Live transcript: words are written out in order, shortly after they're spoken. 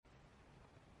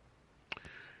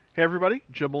Hey everybody,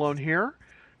 Jim Malone here,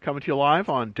 coming to you live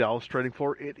on Dallas Trading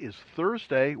Floor. It is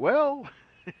Thursday. Well,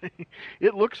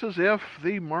 it looks as if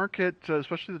the market,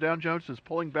 especially the Dow Jones, is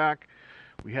pulling back.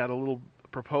 We had a little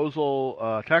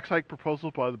proposal, tax hike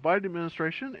proposal by the Biden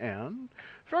administration, and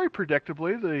very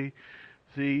predictably,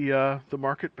 the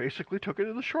market basically took it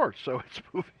in the shorts. So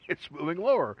it's moving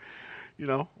lower.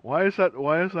 Why is that?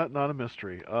 Why is that not a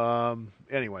mystery?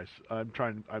 Anyways, I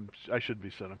should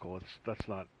be cynical. That's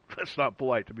not that's not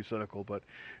polite to be cynical, but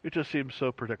it just seems so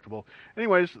predictable.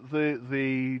 Anyways,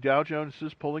 the Dow Jones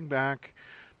is pulling back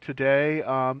today.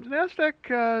 The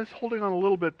Nasdaq is holding on a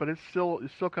little bit, but it's still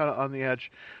kind of on the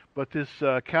edge. But this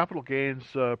capital gains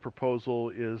proposal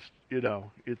is,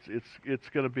 it's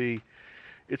going to be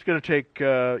it's going to take,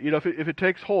 if it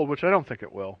takes hold, which I don't think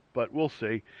it will, but we'll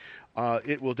see.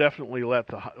 It will definitely let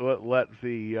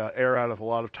the air out of a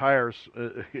lot of tires,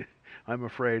 I'm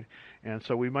afraid, and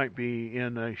so we might be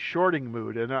in a shorting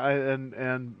mood.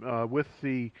 And with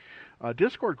the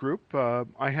Discord group,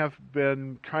 I have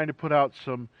been trying to put out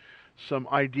some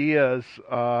ideas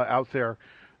out there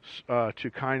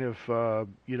to kind of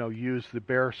use the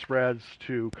bear spreads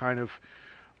to kind of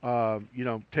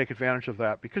take advantage of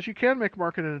that, because you can make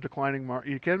market in a declining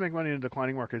you can make money in a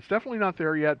declining market. It's definitely not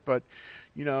there yet, but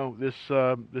this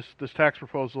tax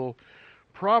proposal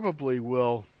probably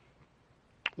will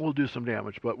do some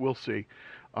damage, but we'll see.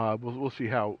 We'll see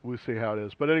how it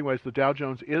is. But anyways, the Dow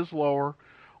Jones is lower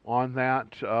on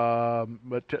that.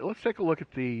 Let's take a look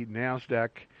at the Nasdaq,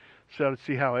 so to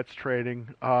see how it's trading.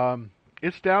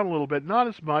 It's down a little bit, not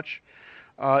as much.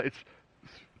 It's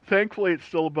Thankfully, it's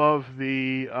still above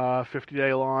the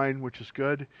 50-day line, which is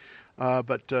good.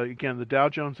 But again, the Dow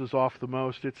Jones is off the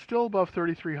most. It's still above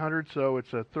 3,300, so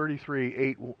it's a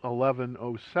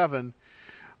 33,811.07.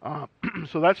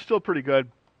 So that's still pretty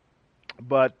good.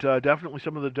 But definitely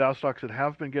some of the Dow stocks that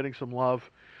have been getting some love,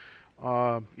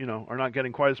 are not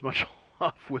getting quite as much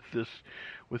love with this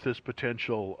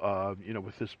potential,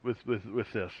 with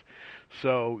this.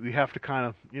 So you have to kind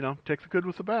of, take the good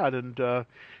with the bad. And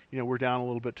we're down a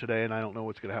little bit today, and I don't know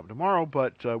what's going to happen tomorrow,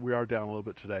 but we are down a little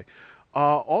bit today.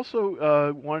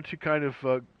 Also, wanted to kind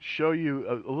of show you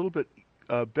a little bit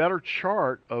better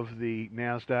chart of the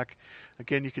Nasdaq.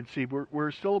 Again, you can see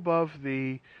we're still above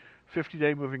the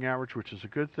 50-day moving average, which is a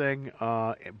good thing,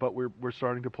 but we're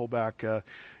starting to pull back.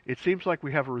 It seems like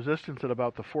we have a resistance at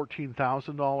about the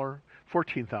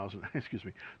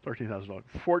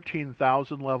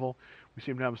 $14,000 level. We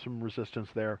seem to have some resistance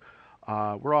there.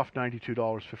 We're off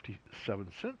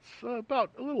 $92.57,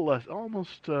 about a little less,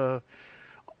 almost a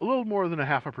little more than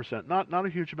 0.5%. Not a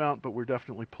huge amount, but we're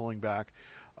definitely pulling back.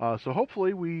 So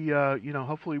hopefully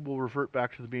hopefully we'll revert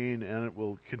back to the mean and it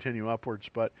will continue upwards.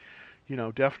 But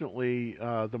definitely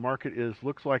the market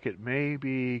looks like it may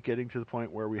be getting to the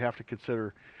point where we have to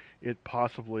consider it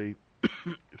possibly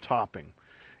topping.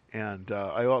 And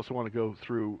I also want to go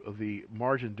through the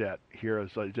margin debt here,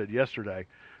 as I did yesterday,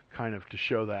 kind of to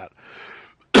show that.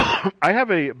 I have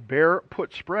a bear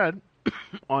put spread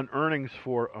on earnings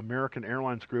for American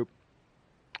Airlines Group.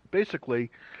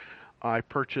 Basically, I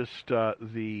purchased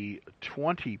the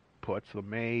 20 puts, the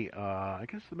May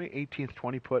 18th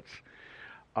 20 puts,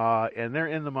 and they're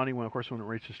in the money when it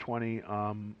reaches 20.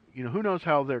 Who knows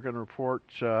how they're going to report,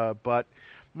 but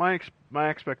my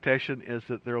expectation is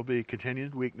that there will be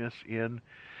continued weakness in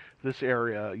this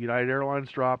area. United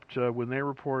Airlines dropped when they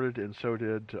reported, and so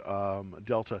did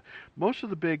Delta. Most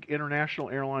of the big international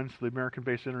airlines, the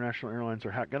American-based international airlines,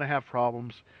 are going to have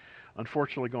problems,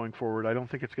 unfortunately, going forward. I don't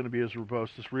think it's going to be as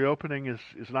robust. This reopening is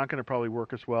not going to probably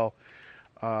work as well,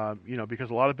 because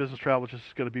a lot of business travel just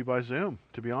is going to be by Zoom,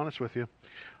 to be honest with you.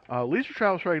 Leisure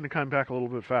travel is probably going to come back a little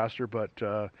bit faster, but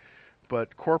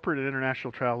corporate and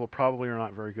international travel probably are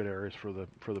not very good areas for the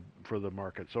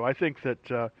market. So I think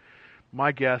that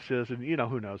my guess is, and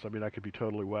who knows? I mean, I could be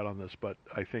totally wet on this, but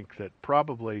I think that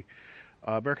probably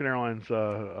American Airlines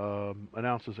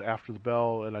announces after the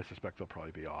bell, and I suspect they'll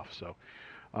probably be off. So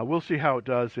we'll see how it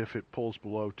does. If it pulls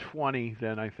below 20,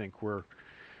 then I think we're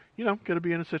going to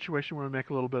be in a situation where we make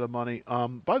a little bit of money.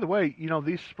 By the way,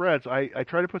 these spreads, I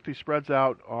try to put these spreads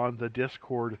out on the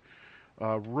Discord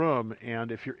room,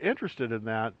 and if you're interested in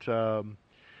that,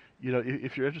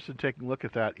 if you're interested in taking a look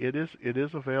at that, it is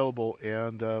available.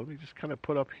 And let me just kind of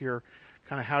put up here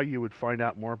kind of how you would find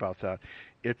out more about that.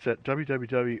 It's at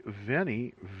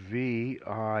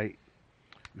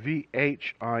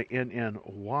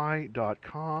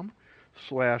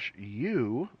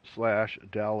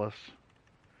www.vihinny.com/u/Dallas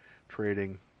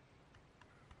Trading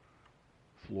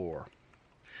Floor.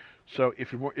 So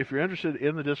if you're interested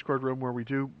in the Discord room, where we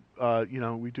do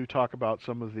talk about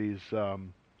some of these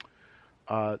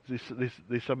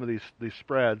some of these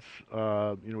spreads.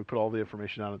 We put all the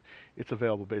information on it. It's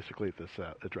available basically at this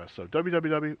address. So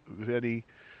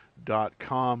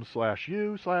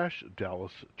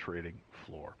www.vinny.com/u/Dallas Trading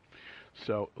Floor.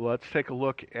 So let's take a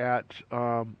look at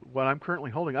what I'm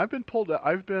currently holding. I've been pushed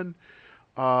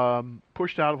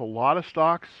out of a lot of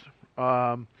stocks.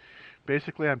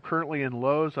 Basically, I'm currently in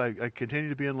lows. I continue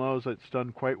to be in lows. It's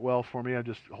done quite well for me. I'm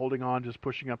just holding on, just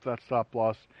pushing up that stop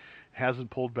loss. Hasn't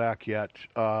pulled back yet.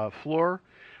 Floor,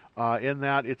 in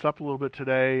that it's up a little bit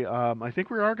today. I think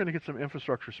we are going to get some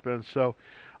infrastructure spends. So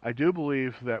I do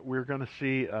believe that we're going to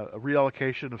see a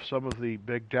reallocation of some of the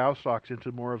big Dow stocks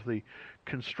into more of the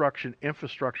construction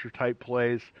infrastructure type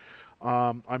plays.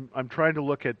 I'm trying to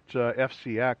look at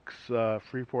FCX,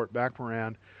 Freeport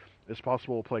McMoran, as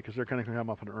possible to play because they're going to come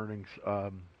up in earnings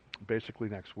basically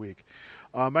next week.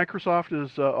 Microsoft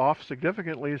is off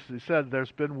significantly. As I said,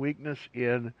 there's been weakness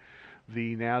in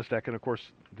the Nasdaq, and of course,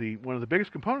 one of the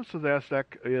biggest components of the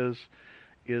Nasdaq is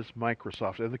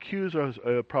Microsoft, and the Qs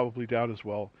are probably down as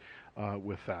well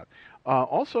with that.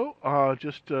 Also,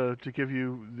 just to give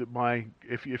you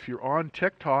if you're on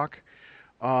TikTok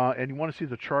and you want to see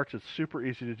the charts, it's super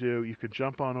easy to do. You could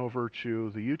jump on over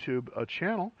to the YouTube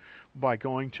channel by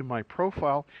going to my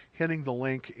profile, hitting the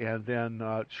link, and then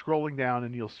scrolling down,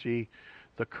 and you'll see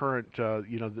the current,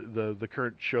 the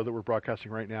current show that we're broadcasting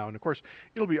right now. And of course,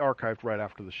 it'll be archived right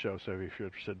after the show. So if you're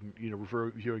interested in,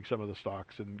 reviewing some of the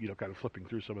stocks and kind of flipping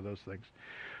through some of those things.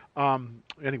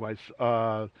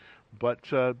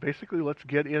 Basically, let's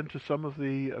get into some of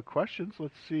the questions.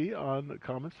 Let's see on the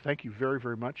comments. Thank you very,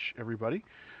 very much, everybody.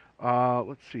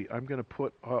 Let's see. I'm going to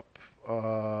put up.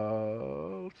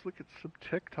 Let's look at some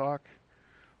TikTok.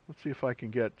 Let's see if I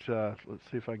can get. Let's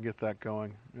see if I can get that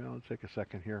going. Let's take a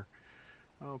second here.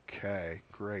 Okay,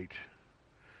 great.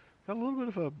 Got a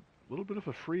little bit of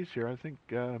a freeze here. I think.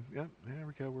 Yeah, there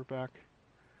we go. We're back.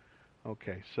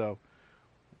 Okay, so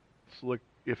let's look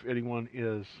if anyone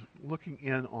is looking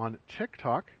in on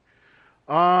TikTok.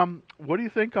 What do you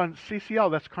think on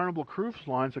CCL? That's Carnival Cruise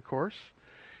Lines, of course.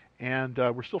 And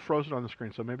we're still frozen on the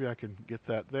screen, so maybe I can get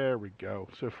that. There we go.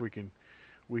 So if we can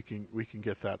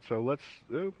get that. So let's.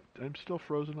 Oh, I'm still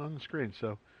frozen on the screen.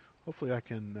 So hopefully I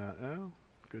can. Oh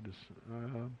goodness.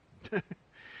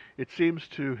 It seems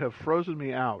to have frozen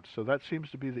me out. So that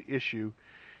seems to be the issue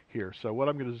here. So what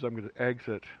I'm going to do is I'm going to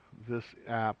exit this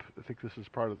app. I think this is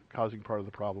causing part of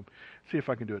the problem. See if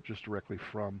I can do it just directly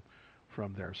from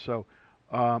there. So.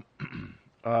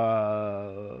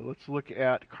 Let's look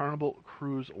at Carnival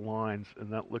Cruise Lines and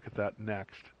look at that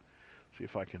next. See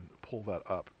if I can pull that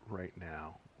up right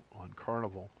now on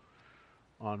Carnival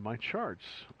on my charts.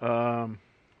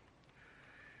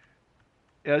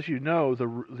 As you know,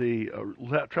 the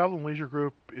Travel and Leisure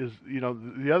Group is,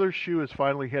 the other shoe is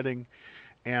finally hitting,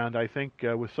 and I think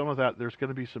with some of that, there's going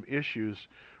to be some issues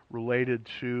related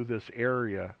to this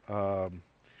area.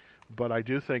 But I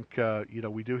do think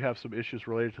we do have some issues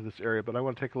related to this area. But I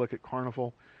want to take a look at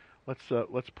Carnival.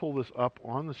 Let's pull this up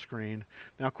on the screen.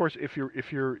 Now, of course, if you're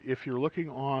looking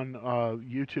on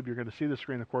YouTube, you're going to see the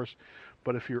screen, of course.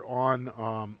 But if you're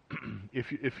on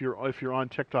if you're on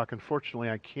TikTok, unfortunately,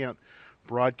 I can't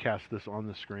broadcast this on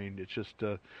the screen. It's just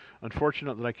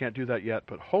unfortunate that I can't do that yet.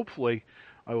 But hopefully,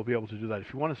 I will be able to do that.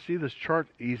 If you want to see this chart,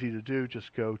 easy to do.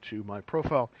 Just go to my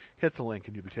profile, hit the link,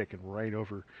 and you'll be taken right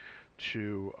over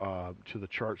to the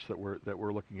charts that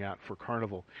we're looking at for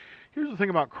Carnival. Here's the thing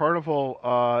about Carnival: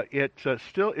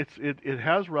 it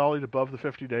has rallied above the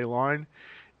 50-day line,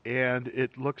 and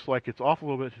it looks like it's off a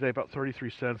little bit today, about 33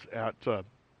 cents at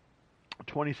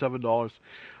 $27.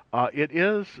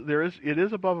 It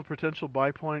is above a potential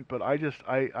buy point, but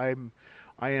I'm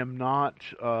not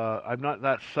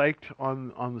that psyched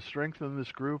on the strength in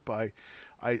this group. I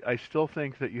still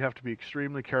think that you have to be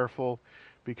extremely careful,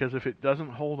 because if it doesn't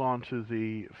hold on to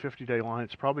the 50-day line,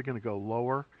 it's probably going to go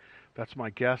lower. That's my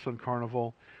guess on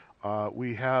Carnival.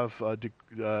 We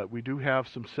do have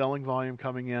some selling volume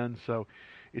coming in, so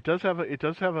it does have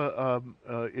a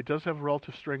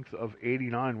relative strength of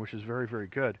 89, which is very, very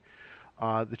good.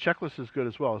 The checklist is good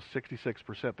as well, it's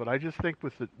 66%. But I just think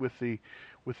with the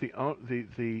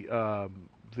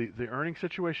earning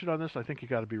situation on this, I think you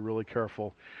got to be really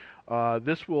careful.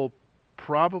 This will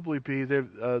probably be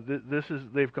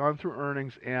they've gone through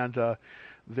earnings, and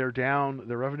they're down.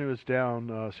 Their revenue is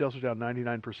down. Sales are down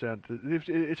 99%.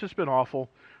 It's just been awful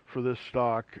for this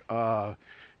stock.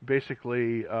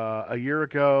 Basically, a year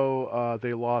ago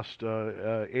they lost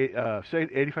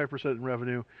 85% in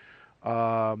revenue.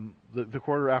 The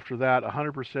quarter after that,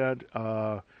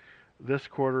 100%. This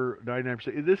quarter,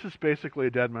 99%. This is basically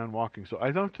a dead man walking. So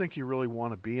I don't think you really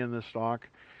want to be in this stock.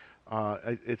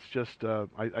 It's just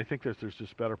I think there's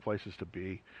just better places to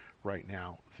be right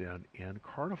now than in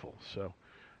Carnival. So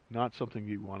not something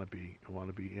you want to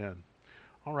be in.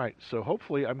 All right, so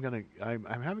hopefully I'm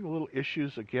having a little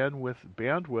issues again with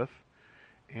bandwidth,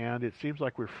 and it seems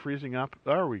like we're freezing up.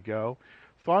 There we go.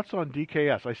 Thoughts on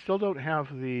DKS? I still don't have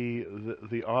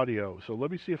the audio, so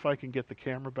let me see if I can get the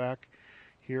camera back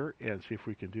here and see if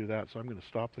we can do that. So I'm going to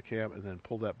stop the cam and then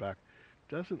pull that back.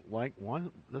 Doesn't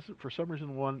for some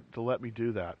reason want to let me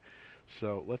do that.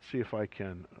 So let's see if I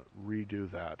can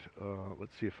redo that.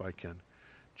 Let's see if I can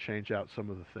change out some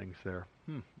of the things there.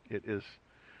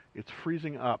 It's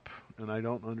freezing up, and I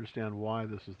don't understand why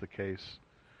this is the case.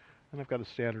 And I've got a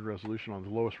standard resolution on the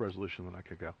lowest resolution that I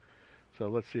could go. So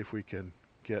let's see if we can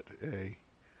get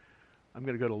I'm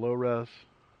going to go to low res,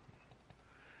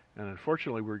 and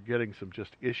unfortunately we're getting some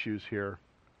just issues here.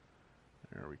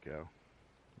 There we go.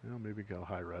 Well, maybe go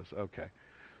high res. Okay.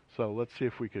 So let's see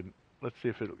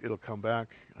if it'll come back.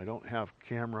 I don't have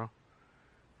camera.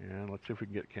 And let's see if we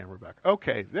can get camera back.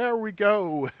 Okay, there we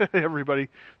go. Everybody,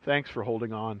 thanks for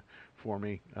holding on for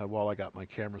me while I got my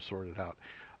camera sorted out.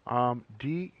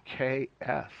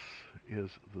 DKS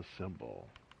is the symbol.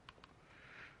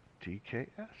 DKS.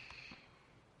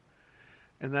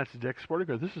 And that's Dick's Sporting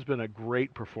Goods. This has been a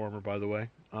great performer, by the way.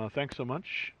 Thanks so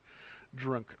much,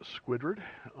 Drunk Squidward.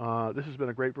 This has been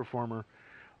a great performer.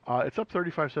 It's up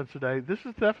 35 cents a day. This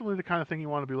is definitely the kind of thing you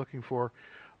want to be looking for.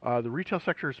 The retail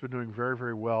sector has been doing very,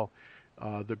 very well.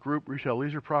 The group retail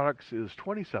leisure products is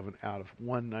 27 out of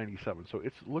 197. So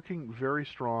it's looking very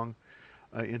strong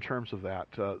in terms of that.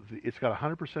 It's got a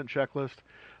 100% checklist.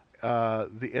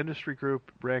 The industry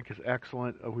group rank is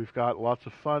excellent. We've got lots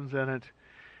of funds in it.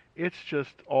 It's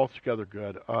just altogether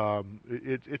good.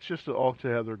 It's just an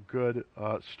altogether good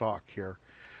stock here.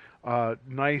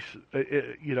 Nice,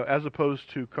 as opposed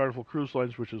to Carnival Cruise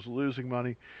Lines, which is losing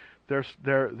money.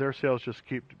 Their sales just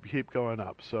keep going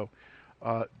up. So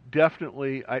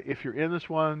definitely, if you're in this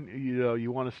one,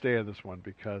 you want to stay in this one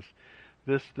because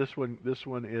this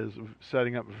one is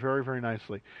setting up very, very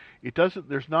nicely.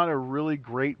 There's not a really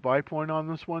great buy point on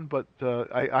this one, but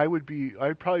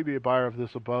I'd probably be a buyer of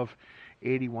this above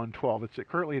 81.12. It's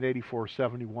currently at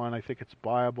 84.71. I think it's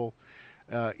buyable.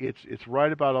 It's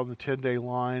right about on the 10-day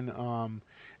line.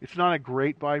 It's not a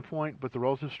great buy point, but the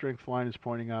relative strength line is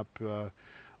pointing up.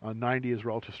 90 is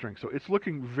relative strength. So it's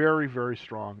looking very, very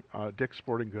strong. Dick's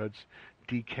Sporting Goods,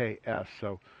 DKS.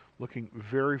 So looking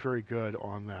very, very good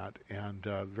on that, and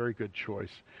very good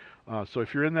choice. So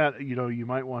if you're in that, you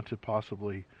might want to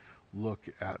possibly look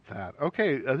at that.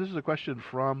 Okay, this is a question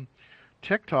from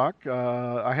TikTok.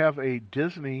 I have a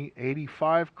Disney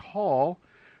 85 call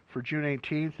for June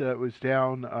 18th that was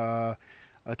down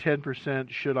 10%.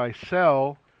 Should I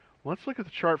sell? Let's look at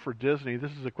the chart for Disney.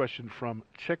 This is a question from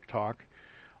TikTok.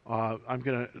 I'm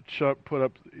going to put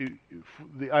up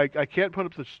I can't put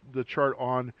up the chart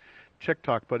on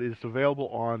TikTok, but it's available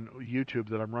on YouTube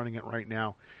that I'm running it right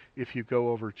now. If you go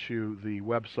over to the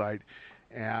website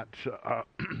and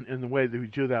the way that we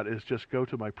do that is just go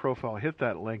to my profile, hit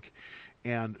that link,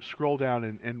 and scroll down,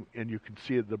 and you can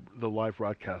see the live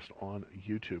broadcast on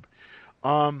YouTube.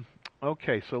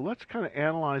 Okay, so let's kind of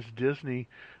analyze Disney.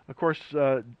 Of course,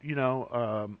 the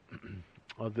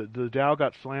Dow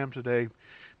got slammed today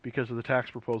because of the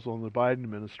tax proposal in the Biden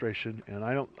administration, and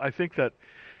I think that,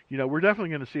 we're definitely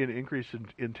going to see an increase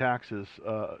in taxes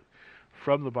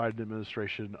from the Biden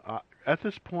administration. At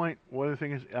this point, one of the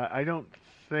things I don't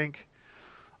think.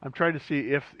 I'm trying to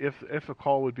see if a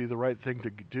call would be the right thing to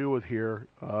do with here.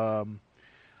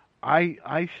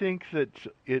 I think that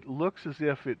it looks as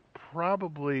if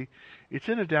it's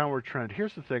in a downward trend.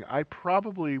 Here's the thing: I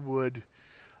probably would,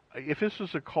 if this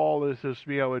was a call as this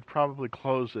me, I would probably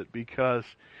close it because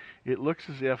it looks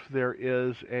as if there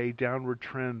is a downward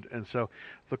trend, and so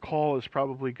the call is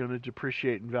probably going to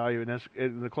depreciate in value.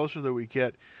 And the closer that we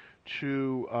get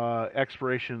to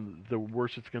expiration, the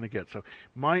worse it's going to get. So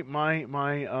my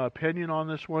opinion on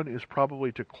this one is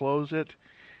probably to close it.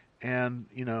 And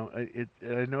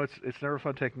I know it's never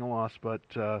fun taking a loss, but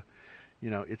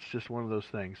it's just one of those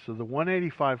things. So the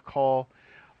 185 call,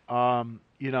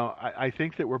 I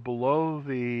think that we're below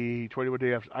the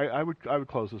 21-day after. I would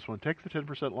close this one. Take the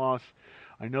 10% loss.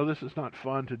 I know this is not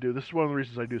fun to do. This is one of the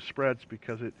reasons I do spreads,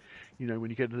 because it, when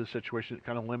you get into this situation, it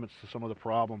kind of limits to some of the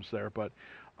problems there. But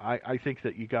I think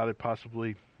that you got to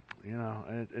possibly,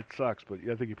 it sucks, but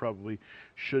I think you probably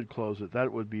should close it.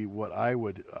 That would be what I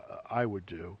would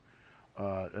do.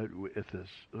 If this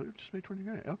just made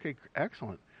 29. Okay,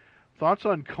 excellent. Thoughts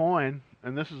on coin,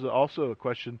 and this is also a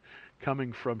question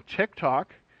coming from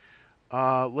TikTok.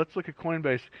 Let's look at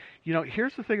Coinbase.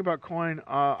 Here's the thing about Coin.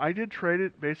 I did trade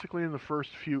it basically in the first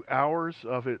few hours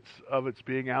of its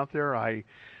being out there. I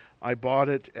bought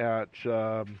it at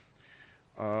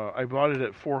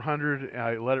 400.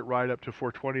 I let it ride up to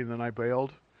 420, and then I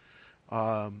bailed.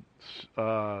 Um,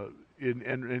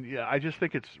 and yeah, I just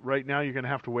think it's right now. You're going to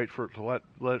have to wait for it to let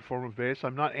it form a base.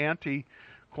 I'm not anti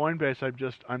Coinbase.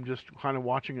 I'm just kind of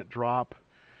watching it drop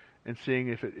and seeing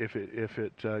if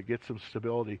it gets some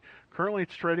stability. Currently,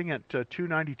 it's trading at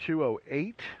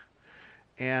 292.08,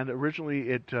 and originally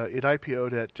it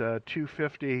IPO'd at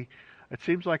 250. It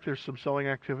seems like there's some selling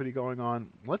activity going on.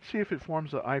 Let's see if it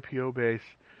forms an IPO base.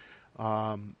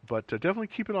 But definitely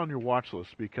keep it on your watch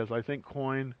list because I think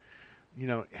Coin,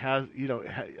 has I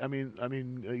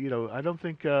don't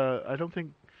think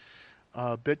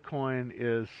Bitcoin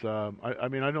is.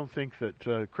 I don't think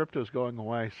that crypto is going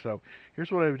away. So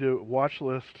here's what I would do: watch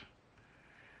list.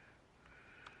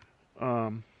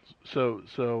 Um, so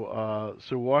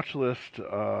watch list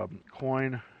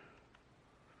coin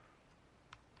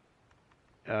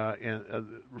and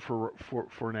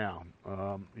for now.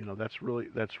 That's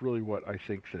really what I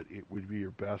think that it would be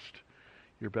your best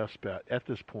bet at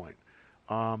this point.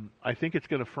 I think it's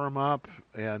going to firm up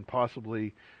and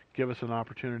possibly give us an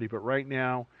opportunity, but right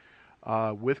now,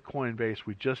 with Coinbase,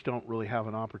 we just don't really have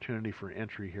an opportunity for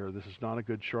entry here. This is not a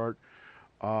good chart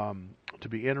to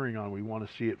be entering on. We want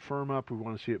to see it firm up. We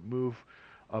want to see it move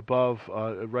above,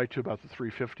 right to about the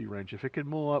 350 range. If it can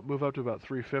move up to about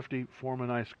 350, form a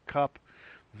nice cup,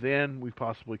 then we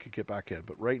possibly could get back in.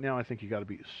 But right now, I think you got to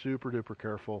be super duper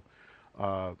careful,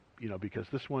 because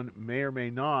this one may or may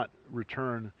not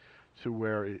return to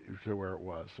where it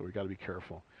was. So we got to be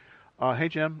careful. Hey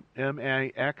Jim,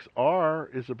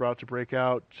 MAXR is about to break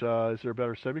out. Is there a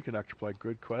better semiconductor play?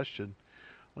 Good question.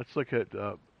 Let's look at.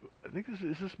 I think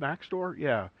is this Maxtor?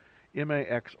 Yeah,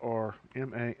 MAXR.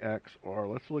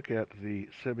 Let's look at the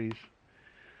semis.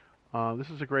 This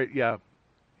is a great. Yeah,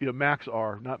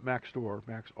 MaxR, not Maxtor,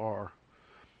 MaxR.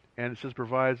 And it says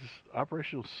provides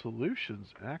operational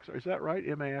solutions. Maxr, is that right?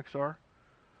 MAXR.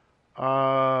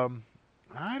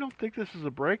 I don't think this is a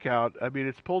breakout. I mean,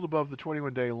 it's pulled above the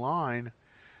 21-day line,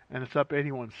 and it's up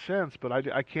 81 cents. But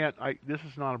I can't. This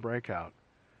is not a breakout.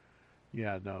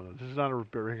 Yeah, no, this is not a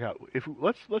breakout.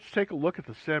 Let's take a look at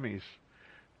the semis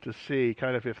to see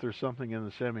kind of if there's something in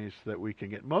the semis that we can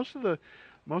get. Most of the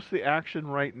action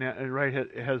right now,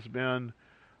 has been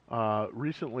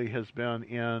recently has been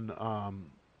in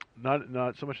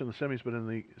not so much in the semis, but in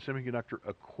the semiconductor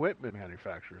equipment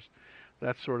manufacturers.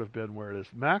 That's sort of been where it is.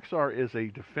 Maxar is a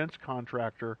defense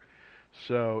contractor,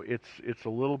 so it's a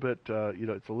little bit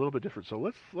it's a little bit different. So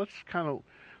let's kind of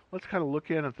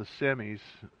look in at the semis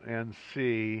and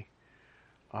see.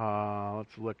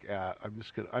 Let's look at.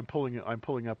 I'm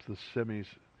pulling up the semis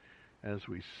as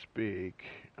we speak.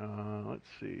 Let's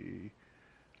see.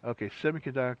 Okay,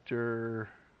 semiconductor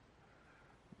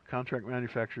contract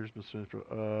manufacturers.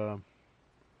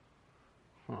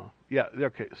 Yeah.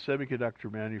 Okay. Semiconductor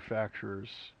manufacturers.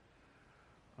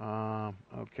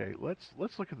 Okay. Let's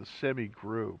look at the semi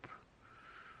group.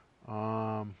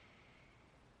 Yeah.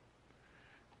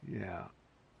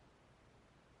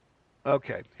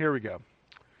 Okay. Here we go.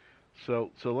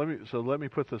 So let me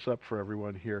put this up for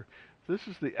everyone here. This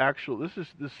is the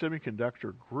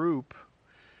semiconductor group.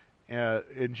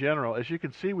 In general, as you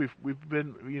can see, we've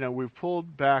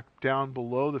pulled back down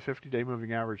below the 50-day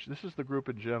moving average. This is the group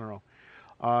in general.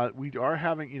 We are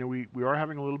having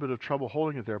a little bit of trouble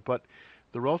holding it there, but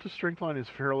the relative strength line is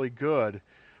fairly good.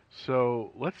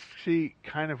 So let's see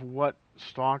kind of what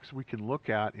stocks we can look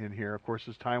at in here. Of course,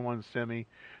 there's Taiwan Semi,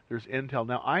 there's Intel.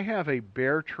 Now, I have a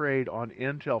bear trade on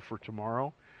Intel for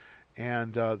tomorrow,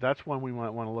 and that's one we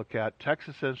might want to look at.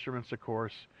 Texas Instruments, of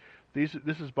course. This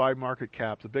is by market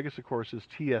cap. The biggest, of course, is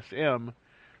TSM.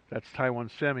 That's Taiwan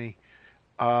Semi.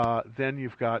 Then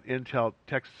you've got Intel,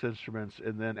 Texas Instruments,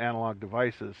 and then Analog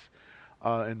Devices,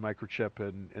 and Microchip,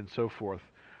 and so forth.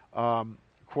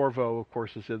 Qorvo, of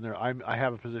course, is in there. I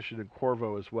have a position in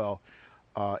Qorvo as well,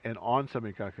 and on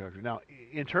semiconductor. Now,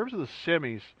 in terms of the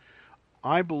semis,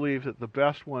 I believe that the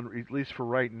best one, at least for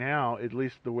right now, at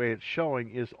least the way it's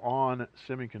showing, is on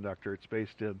semiconductor. It's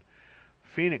based in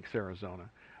Phoenix, Arizona,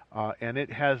 and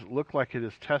it has looked like it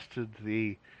has tested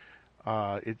the.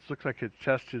 It looks like it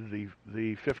tested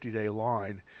the 50-day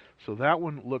line, so that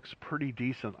one looks pretty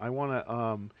decent. I want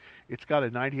to. It's got a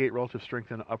 98 relative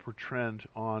strength and an upward trend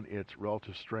on its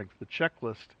relative strength. The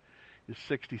checklist is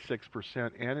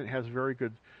 66%, and it has very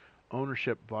good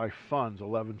ownership by funds.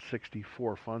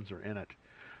 1164 funds are in it.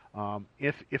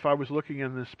 If I was looking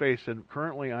in this space, and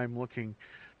currently I'm looking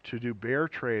to do bear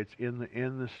trades in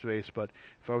this space, but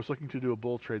if I was looking to do a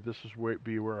bull trade, this is where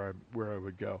I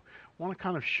would go. I want to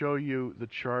kind of show you the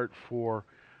chart for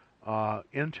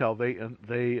Intel.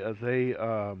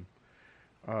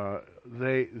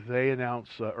 They announce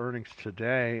earnings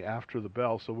today after the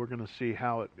bell, so we're going to see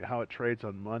how it trades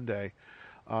on Monday.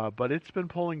 But it's been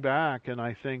pulling back, and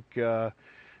I think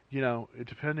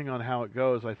depending on how it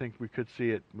goes, I think we could see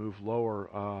it move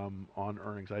lower on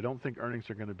earnings. I don't think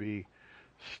earnings are going to be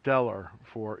stellar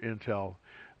for Intel.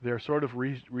 They're sort of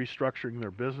restructuring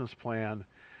their business plan.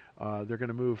 They're going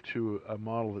to move to a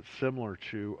model that's similar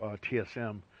to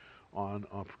TSM on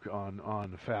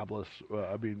fabless.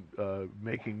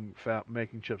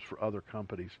 Making chips for other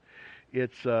companies.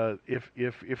 It's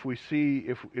if we see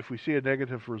a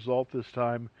negative result this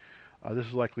time, this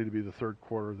is likely to be the third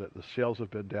quarter that the sales have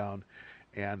been down,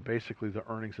 and basically the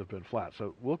earnings have been flat.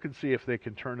 So we'll can see if they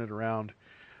can turn it around.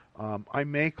 I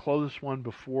may close this one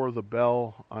before the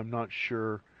bell. I'm not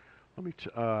sure. I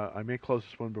may close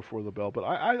this one before the bell, but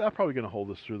I'm probably going to hold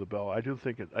this through the bell. I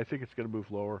think it's going to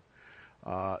move lower.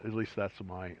 At least that's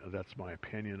my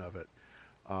opinion of it.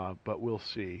 But we'll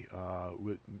see.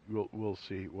 We'll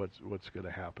see what's going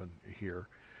to happen here.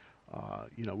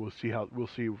 We'll see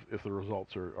if the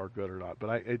results are good or not. But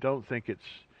I don't think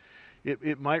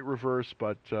it might reverse,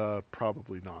 but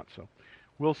probably not. So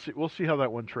we'll see how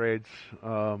that one trades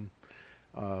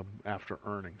after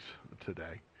earnings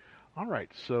today. All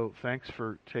right. So thanks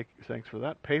for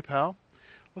that. PayPal.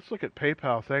 Let's look at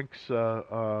PayPal. Thanks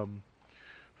for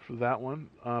that one.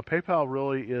 PayPal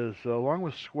really is, along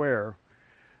with Square,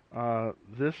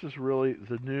 this is really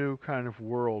the new kind of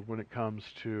world when it comes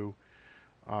to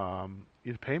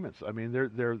payments. I mean,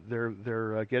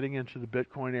 they're getting into the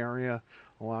Bitcoin area,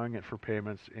 allowing it for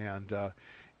payments, and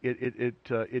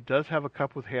it does have a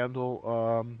cup with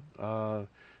handle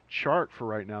chart for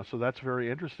right now, so that's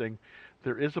very interesting.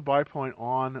 There is a buy point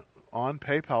on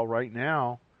PayPal right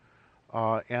now,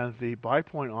 and the buy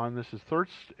point on this is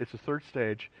it's a third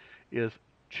stage, is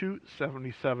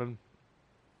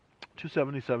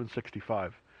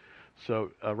 277.65.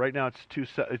 So right now it's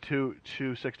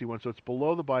 261, so it's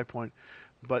below the buy point.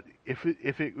 But if we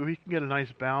can get a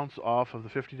nice bounce off of the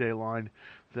 50-day line,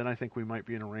 then I think we might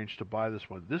be in a range to buy this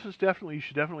one. You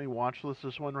should definitely watch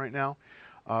this one right now.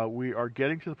 We are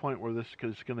getting to the point where this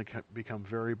is going to become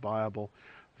very buyable.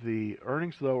 The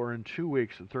earnings, though, are in 2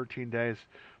 weeks and 13 days.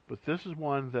 But this is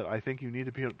one that I think you need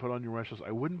to put on your wish list.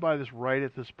 I wouldn't buy this right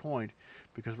at this point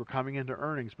because we're coming into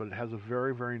earnings, but it has a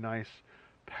very, very nice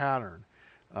pattern.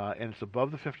 And it's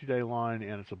above the 50-day line,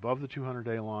 and it's above the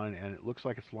 200-day line, and it looks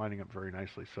like it's lining up very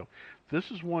nicely. So this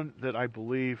is one that I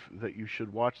believe that you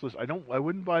should watch this. I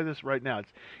wouldn't buy this right now.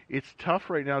 It's tough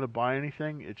right now to buy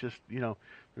anything. It just,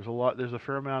 there's a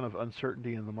fair amount of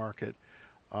uncertainty in the market.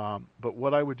 But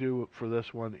what I would do for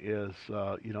this one is,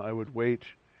 I would wait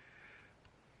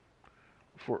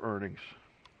for earnings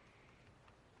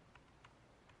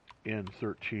in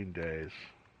 13 days.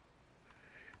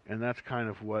 And that's kind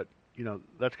of what,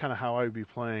 that's kind of how I would be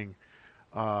playing.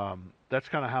 That's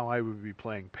kind of how I would be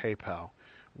playing PayPal.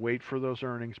 Wait for those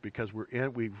earnings because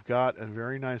we've got a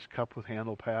very nice cup with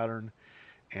handle pattern,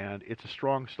 and it's a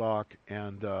strong stock,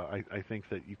 and I think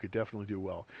that you could definitely do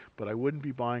well. But I wouldn't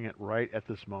be buying it right at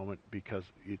this moment because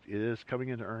it is coming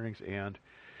into earnings, and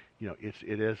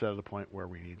it is at the point where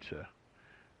we need to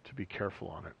be careful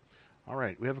on it. All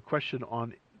right, we have a question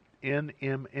on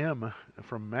NMM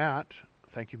from Matt.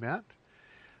 Thank you, Matt.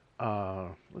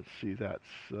 Let's see, that's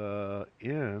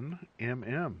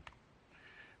NMM.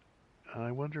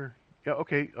 I wonder. Yeah,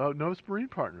 okay. Novus Marine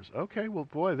Partners. Okay, well,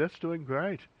 boy, that's doing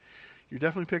great. You're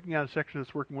definitely picking out a section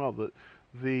that's working well.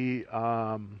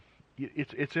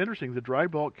 It's interesting. The dry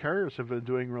bulk carriers have been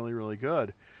doing really, really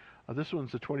good. This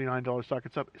one's a $29 stock.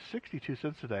 It's up 62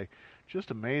 cents today.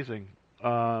 Just amazing.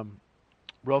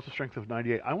 Relative strength of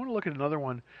 98. I want to look at another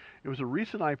one. It was a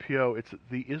recent IPO. It's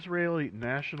the Israeli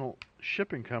National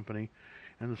Shipping Company,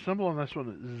 and the symbol on this one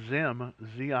is ZIM,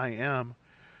 Z-I-M.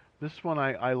 This one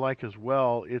I like as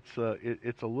well. It's a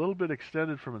little bit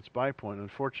extended from its buy point.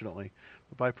 Unfortunately,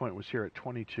 the buy point was here at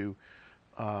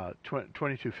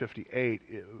 22.58,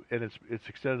 and it's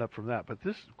extended up from that. But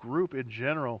this group in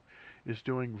general is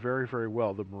doing very, very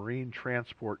well. The Marine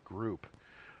Transport Group.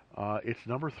 It's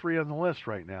number 3 on the list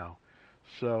right now.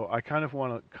 So I kind of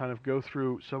want to go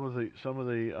through some of the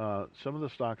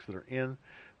stocks that are in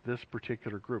this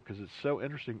particular group because it's so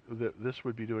interesting that this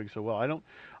would be doing so well. I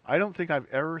don't think I've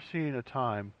ever seen a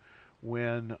time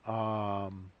when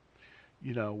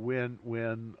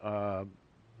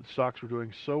stocks were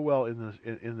doing so well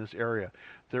in this area.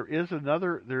 There is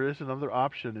another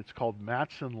option. It's called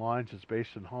Matson Lines. It's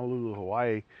based in Honolulu,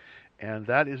 Hawaii, and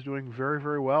that is doing very,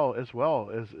 very well as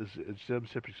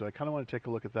SimCity. So I kind of want to take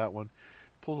a look at that one.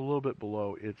 Pulled a little bit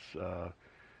below it's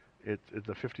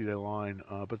the 50-day line,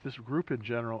 but this group in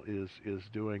general is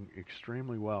doing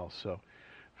extremely well. So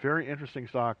very interesting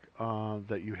stock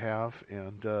that you have,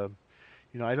 and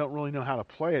I don't really know how to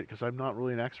play it because I'm not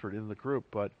really an expert in the group,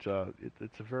 but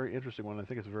it's a very interesting one. I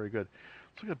think it's very good.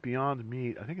 Let's look at Beyond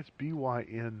Meat. I think it's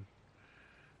BYN.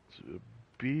 It's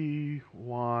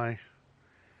BY.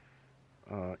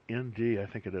 ND, I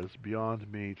think it is.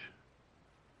 Beyond Meat.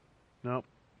 Nope.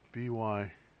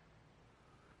 BY.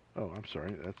 Oh, I'm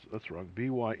sorry. That's wrong.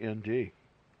 BYND.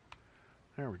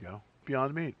 There we go.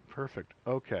 Beyond Meat. Perfect.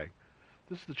 Okay.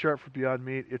 This is the chart for Beyond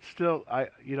Meat. It's still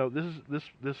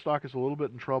this stock is a little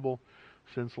bit in trouble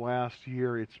since last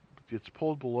year. It's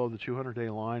pulled below the 200-day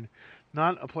line.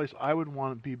 Not a place I would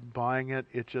want to be buying it.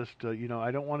 It just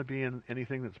I don't want to be in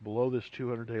anything that's below this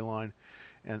 200-day line.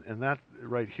 And that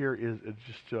right here is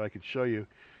just so I can show you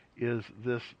is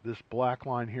this black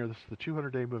line here. This is the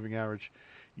 200-day moving average.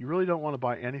 You really don't want to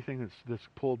buy anything that's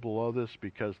pulled below this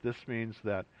because this means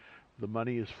that the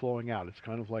money is flowing out. It's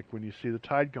kind of like when you see the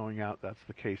tide going out. That's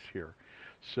the case here.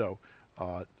 So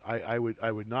I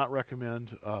would not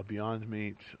recommend Beyond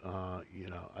Meat. I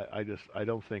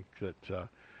don't think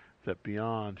that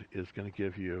Beyond is going to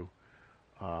give you.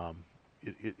 I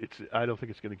don't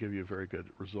think it's going to give you a very good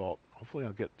result. Hopefully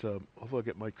I'll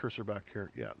get my cursor back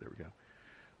here. Yeah, there we go.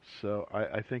 So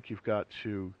I think you've got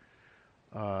to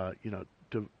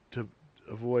to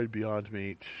avoid Beyond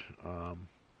Meat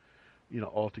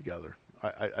altogether.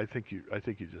 I think you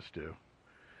just do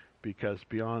because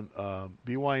Beyond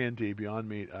BYND Beyond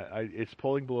Meat it's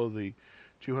pulling below the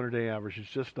 200-day average.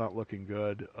 It's just not looking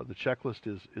good. The checklist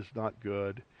is not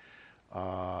good.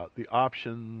 The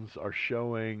options are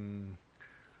showing.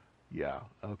 Yeah,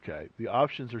 okay. The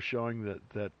options are showing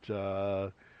that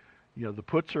the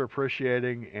puts are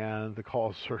appreciating and the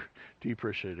calls are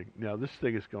depreciating. Now this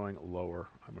thing is going lower,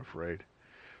 I'm afraid.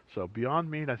 So Beyond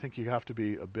Meat, I think you have to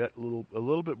be a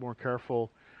little bit more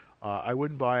careful. I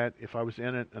wouldn't buy it if I was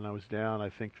in it and I was down. I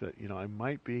think that I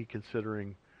might be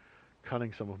considering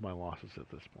cutting some of my losses at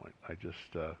this point. I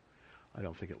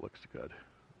don't think it looks good.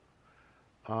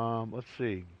 Let's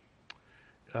see.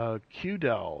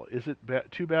 QDEL, is it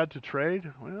too bad to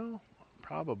trade? Well,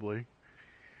 probably.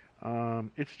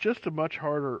 It's just a much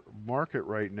harder market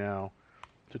right now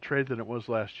to trade than it was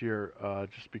last year,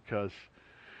 just because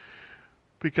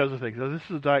of things. Now, this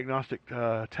is a diagnostic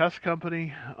test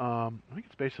company. I think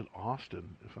it's based in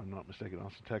Austin, if I'm not mistaken,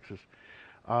 Austin, Texas.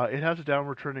 It has a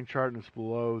downward trending chart and it's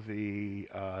below the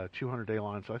 200-day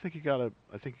line, so I think you gotta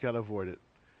avoid it.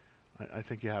 I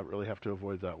think you really have to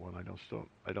avoid that one. I don't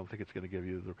think it's going to give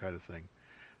you the kind of thing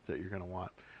that you're going to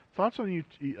want. Thoughts on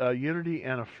Unity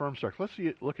and Affirm stock? Let's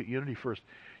look at Unity first.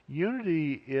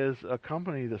 Unity is a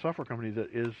company, the software company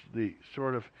that is the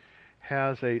sort of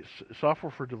has a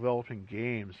software for developing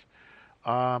games.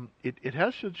 It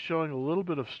has been showing a little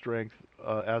bit of strength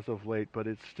as of late, but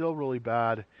it's still really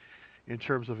bad in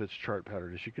terms of its chart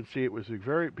pattern. As you can see,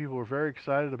 people were very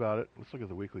excited about it. Let's look at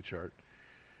the weekly chart.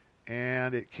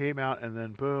 And it came out, and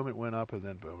then boom, it went up, and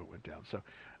then boom, it went down. So,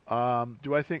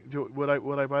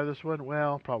 would I buy this one?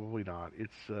 Well, probably not.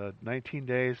 It's 19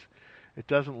 days. It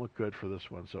doesn't look good for this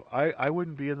one. So I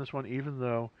wouldn't be in this one, even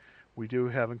though we do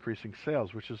have increasing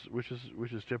sales, which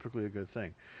is typically a good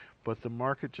thing. But the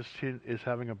market just is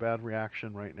having a bad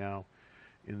reaction right now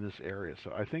in this area.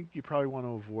 So I think you probably want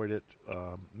to avoid it.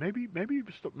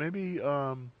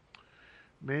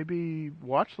 Maybe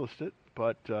watch list it,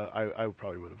 but I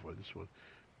probably would avoid this one.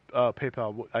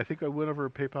 PayPal. I think I went over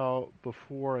PayPal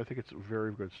before. I think it's a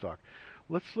very good stock.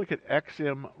 Let's look at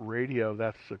XM Radio.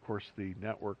 That's of course the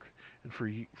network. And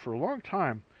for a long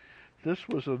time, this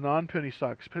was a non-penny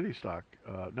stock.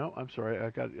 No, I'm sorry.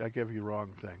 I gave you the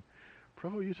wrong thing.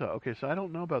 Provo, Utah. Okay, so I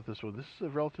don't know about this one. This is a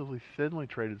relatively thinly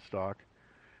traded stock.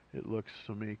 It looks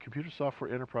to me. Computer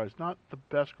Software Enterprise, not the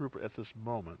best group at this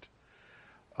moment.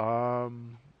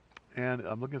 And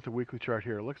I'm looking at the weekly chart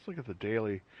here. Let's look at the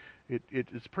daily.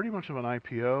 It's pretty much of an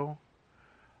IPO,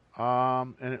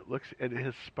 and it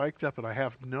has spiked up, and I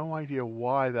have no idea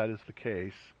why that is the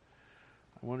case.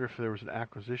 I wonder if there was an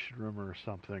acquisition rumor or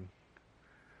something.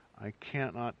 I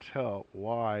cannot tell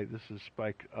why this has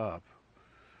spiked up,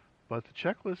 but the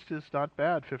checklist is not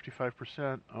bad.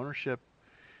 55% ownership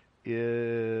it's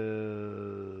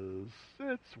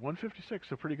 156,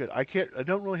 so pretty good. I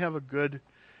don't really have a good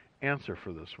answer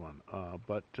for this one,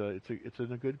 but it's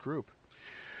in a good group.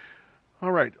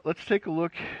 All right, let's take a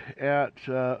look at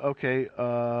okay.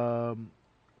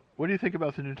 What do you think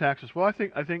about the new taxes? Well, I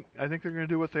think they're going to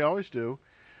do what they always do.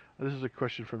 This is a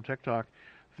question from Tech Talk.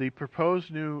 The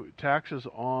proposed new taxes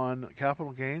on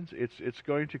capital gains, it's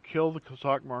going to kill the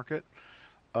stock market.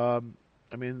 Um,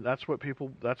 I mean, that's what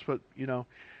people. That's what you know.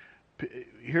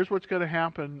 Here's what's going to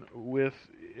happen with,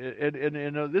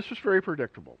 and this is very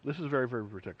predictable. This is very, very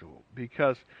predictable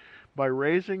because by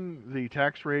raising the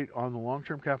tax rate on the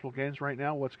long-term capital gains right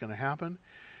now, what's going to happen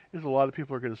is a lot of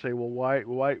people are going to say, well,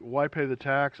 why pay the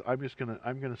tax? I'm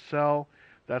going to sell.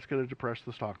 That's going to depress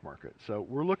the stock market. So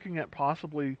we're looking at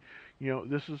possibly,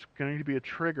 this is going to be a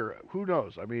trigger. Who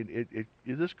knows? I mean,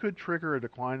 this could trigger a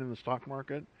decline in the stock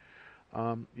market.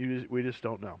 We just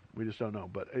don't know. We just don't know.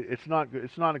 But it's not good.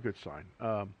 It's not a good sign.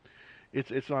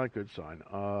 It's not a good sign.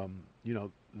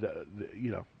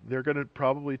 They're going to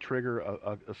probably trigger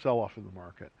a sell-off in the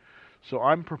market. So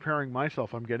I'm preparing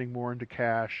myself. I'm getting more into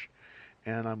cash,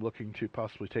 and I'm looking to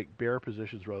possibly take bear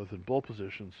positions rather than bull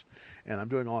positions. And I'm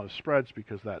doing a lot of spreads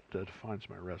because that defines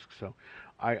my risk. So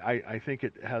I think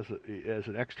it has, as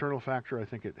an external factor, I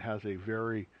think it has a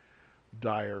very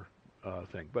dire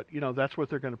thing. But that's what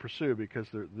they're going to pursue because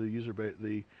the user base,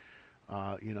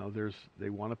 there's they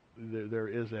want to there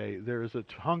is a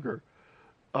hunger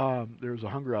there's a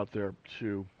hunger out there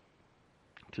to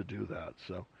do that.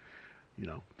 So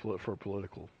for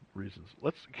political reasons.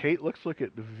 Let's look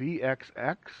at the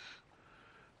VXX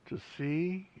to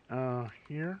see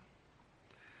here.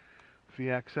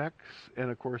 VXX, and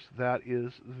of course that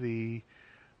is the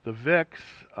VIX.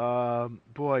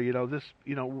 Boy,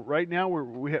 right now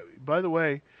we have. By the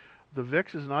way, the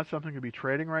VIX is not something to be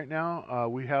trading right now.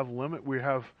 We have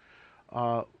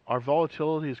our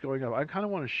volatility is going up. I kind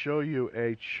of want to show you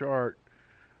a chart.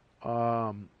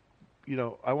 I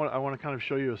want to kind of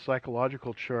show you a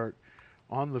psychological chart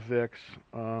on the VIX.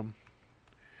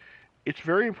 It's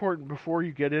very important before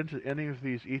you get into any of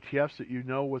these ETFs that you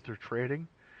know what they're trading.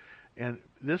 And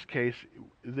in this case,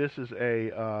 this is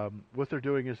what they're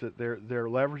doing is that they're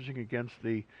leveraging against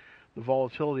the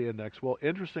volatility index. Well,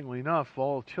 interestingly enough,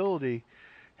 volatility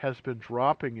has been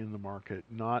dropping in the market,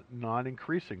 not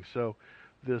increasing. So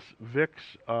this VIX,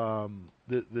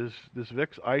 this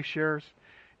VIX iShares,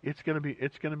 it's going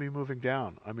to be moving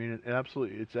down. I mean,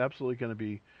 it's absolutely going to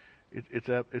be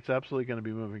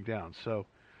moving down. So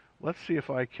let's see if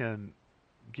I can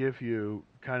give you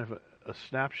kind of a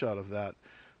snapshot of that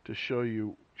to show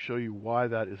you why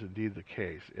that is indeed the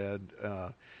case.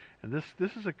 And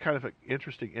this is a kind of an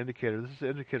interesting indicator. This is an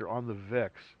indicator on the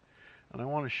VIX, and I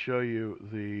want to show you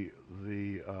the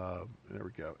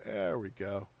there we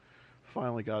go.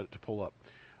 Finally got it to pull up.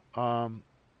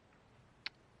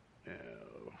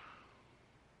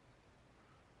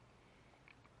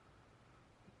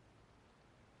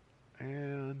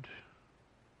 And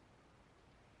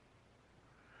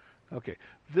okay,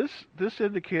 this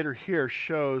indicator here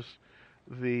shows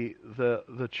the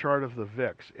chart of the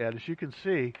VIX, and as you can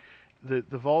see, the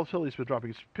volatility's been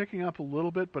dropping. It's picking up a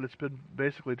little bit, but it's been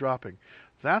basically dropping.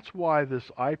 That's why this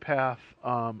iPath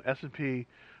S&P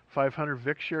 500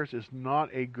 VIX shares is not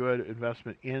a good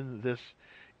investment in this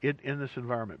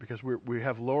environment because we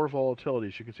have lower volatility.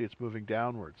 As you can see, it's moving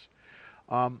downwards.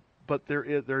 But there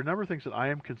are a number of things that I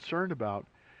am concerned about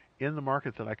in the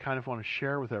market that I kind of want to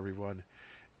share with everyone.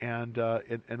 And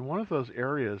one of those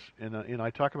areas, and I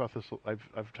talk about this.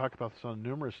 I've talked about this on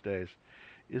numerous days,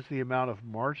 is the amount of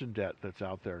margin debt that's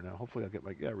out there. Now, hopefully, I'll get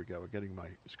there we go. We're getting my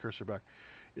cursor back.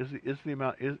 Is the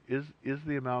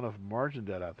amount of margin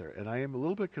debt out there? And I am a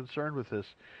little bit concerned with this.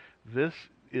 This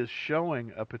is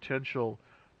showing a potential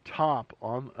top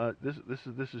on this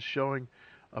is showing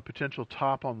a potential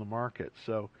top on the market.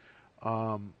 So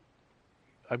I'm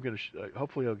going to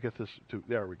hopefully I'll get this to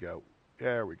there we go.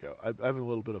 There we go. I'm having a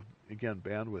little bit of, again,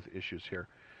 bandwidth issues here.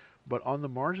 But on the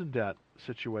margin debt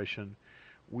situation,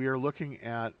 we are looking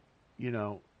at,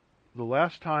 the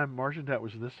last time margin debt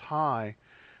was this high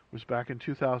was back in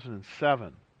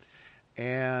 2007.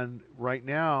 And right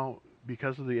now,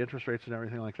 because of the interest rates and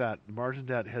everything like that, the margin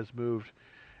debt has moved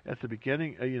at the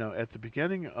beginning,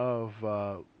 of,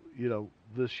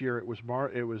 this year, it was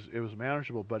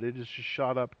manageable, but it has just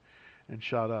shot up and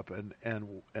shot up,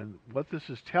 and what this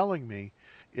is telling me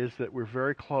is that we're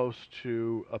very close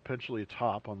to potentially a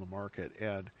top on the market,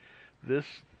 and this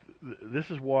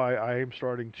is why I am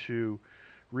starting to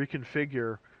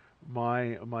reconfigure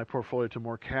my portfolio to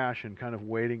more cash and kind of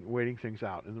waiting things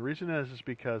out. And the reason is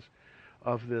because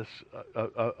of this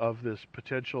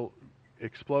potential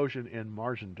explosion in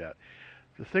margin debt.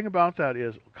 The thing about that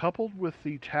is, coupled with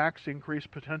the tax increase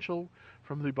potential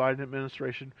from the Biden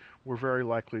administration, we're very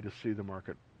likely to see the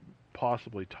market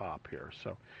possibly top here.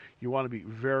 So you want to be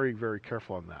very, very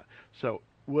careful on that. So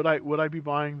would I be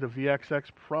buying the VXX?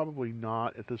 Probably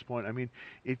not at this point. I mean,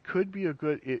 it could be a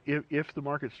good if the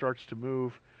market starts to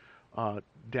move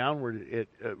downward it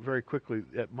very quickly.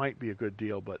 It might be a good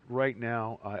deal, but right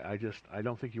now I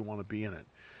don't think you want to be in it.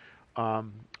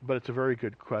 But it's a very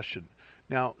good question.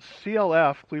 Now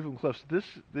CLF Cleveland Cliffs. This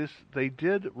they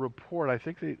did report. I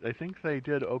think they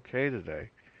did okay today.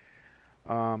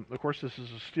 Of course, this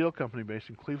is a steel company based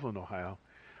in Cleveland, Ohio.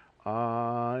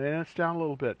 And it's down a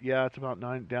little bit. Yeah, it's about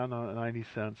down to 90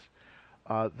 cents.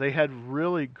 They had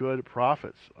really good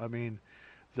profits. I mean,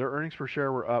 their earnings per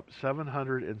share were up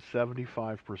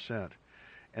 775%,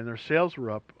 and their sales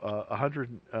were up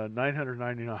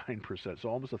 999%, so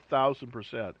almost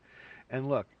 1,000%. And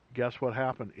look, guess what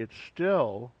happened? It's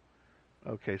still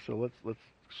okay. So let's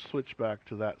switch back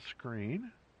to that screen.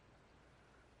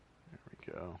 There we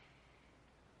go.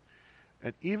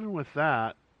 And even with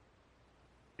that,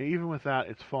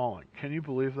 it's falling. Can you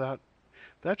believe that?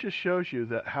 That just shows you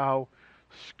that how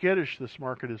skittish this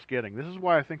market is getting. This is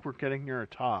why I think we're getting near a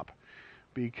top,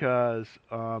 because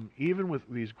even with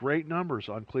these great numbers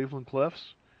on Cleveland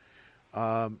Cliffs,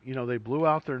 they blew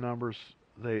out their numbers.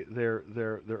 Their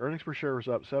earnings per share was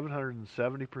up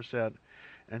 770%,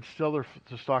 and still the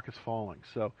stock is falling.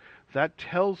 So that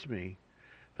tells me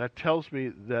that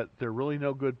there are really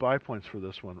no good buy points for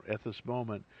this one at this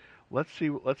moment. Let's see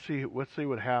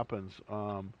what happens.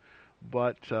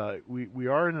 But we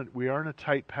are in a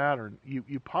tight pattern.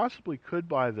 You possibly could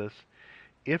buy this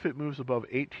if it moves above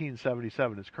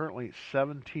 1877. It's currently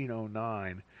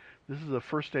 1709. This is a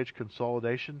first stage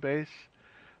consolidation base,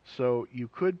 so you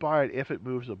could buy it if it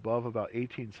moves above about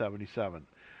 1877.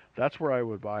 That's where I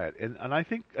would buy it. And I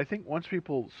think once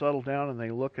people settle down and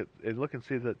they look and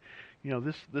see that,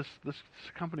 this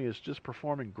company is just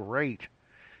performing great.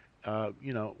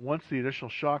 Once the initial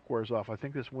shock wears off, I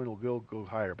think this win will go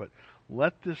higher. But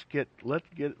let it get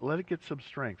some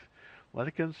strength. Let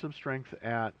it get some strength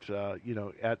at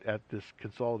this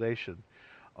consolidation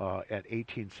at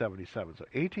 1877. So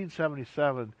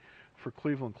 1877 for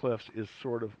Cleveland Cliffs is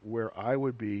sort of where I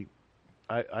would be.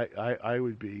 I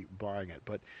would be buying it.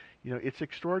 But it's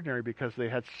extraordinary because they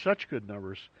had such good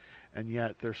numbers, and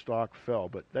yet their stock fell.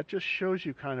 But that just shows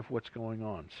you kind of what's going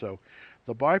on. So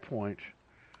the buy point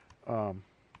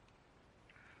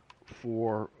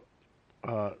for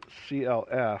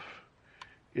CLF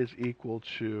is equal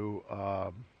to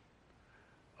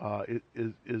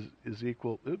is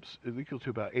equal to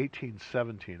about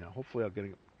 1817. Now, hopefully,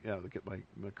 I'll get my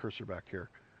cursor back here.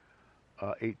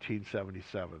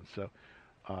 1877. So,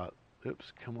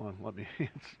 come on, let me.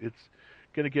 It's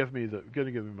gonna give me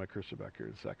my cursor back here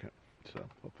in a second. So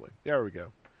hopefully, there we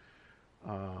go.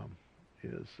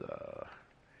 Is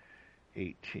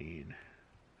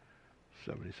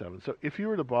 1877. So if you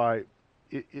were to buy,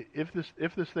 if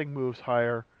this thing moves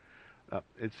higher,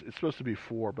 it's supposed to be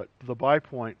 4, but the buy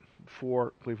point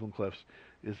for Cleveland Cliffs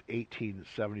is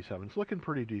 1877. It's looking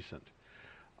pretty decent.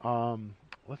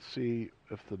 Let's see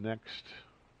if the next.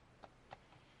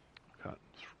 God,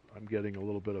 I'm getting a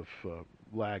little bit of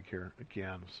lag here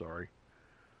again. Sorry.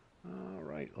 All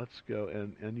right, let's go.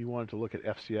 And you wanted to look at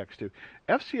FCX too.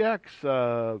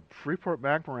 FCX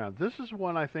Freeport-McMoRan. This is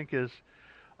one I think is.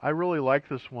 I really like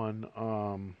this one.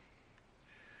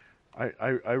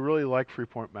 I really like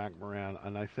Freeport-McMoRan,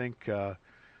 and I think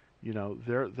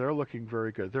they're looking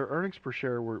very good. Their earnings per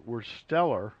share were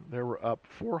stellar. They were up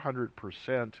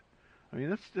 400%. I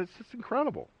mean, that's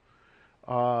incredible.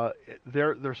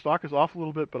 Their stock is off a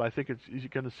little bit, but I think you're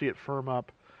going to see it firm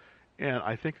up. And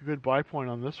I think a good buy point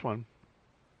on this one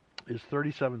is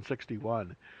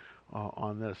 37.61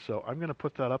 on this. So I'm going to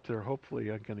put that up there.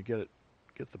 Hopefully, I'm going to get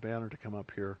the banner to come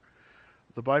up here.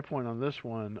 The buy point on this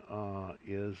one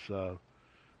is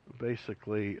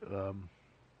basically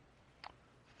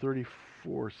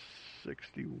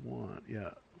 34.61.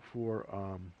 Yeah, for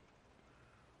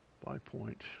buy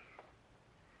point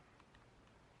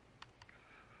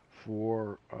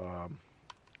for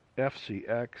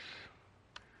FCX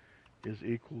is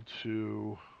equal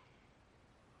to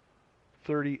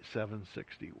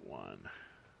 37.61.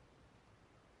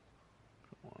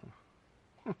 Come on.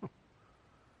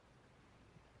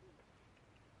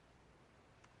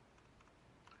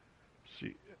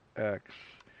 CX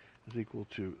is equal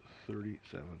to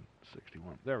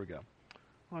 37.61. There we go.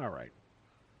 All right.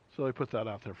 So I put that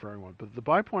out there for everyone. But the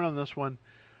buy point on this one,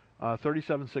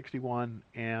 37.61,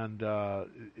 and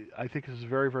I think this is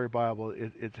very, very viable.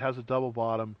 It has a double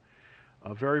bottom,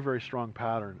 a very, very strong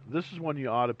pattern. This is one you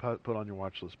ought to put on your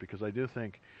watch list because I do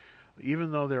think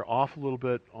Even though they're off a little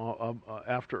bit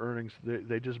after earnings,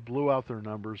 they just blew out their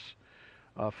numbers,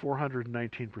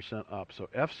 419% up. So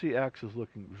FCX is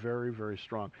looking very, very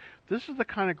strong. This is the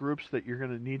kind of groups that you're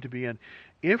going to need to be in.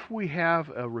 If we have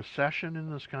a recession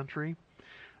in this country,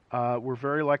 we're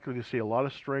very likely to see a lot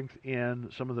of strength in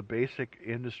some of the basic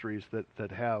industries that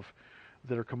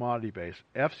are commodity based.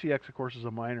 FCX, of course, is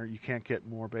a miner. You can't get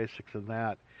more basic than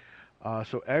that.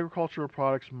 So agricultural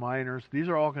products, miners, these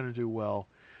are all going to do well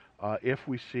if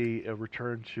we see a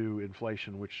return to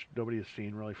inflation, which nobody has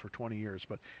seen really for 20 years.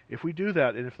 But if we do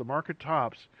that, and if the market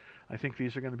tops, I think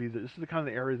these are going to be, this is the kind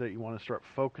of area that you want to start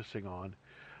focusing on.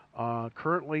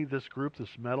 Currently, this group, this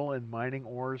metal and mining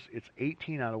ores, it's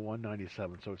 18 out of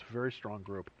 197, so it's a very strong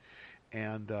group,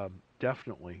 and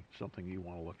definitely something you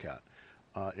want to look at.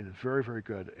 And it's very, very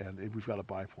good, and we've got a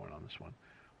buy point on this one.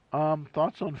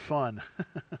 Thoughts on fun?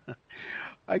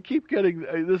 I keep getting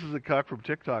this is a cock from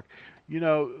TikTok. This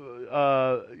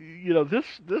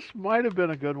might have been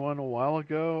a good one a while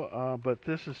ago, but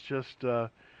this is just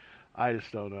I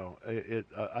just don't know. I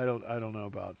don't know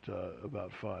about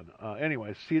fun.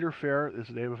 Anyway, Cedar Fair is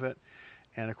the name of it,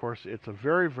 and of course it's a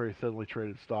very, very thinly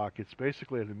traded stock. It's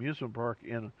basically an amusement park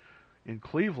in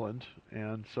Cleveland,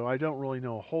 and so I don't really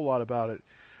know a whole lot about it.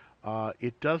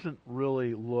 It doesn't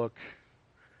really look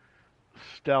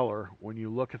stellar when you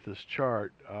look at this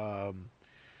chart.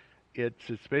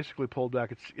 It's basically pulled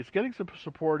back. It's getting some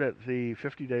support at the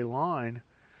 50-day line,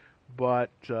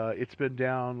 but it's been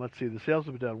down. Let's see, the sales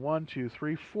have been down 1, 2,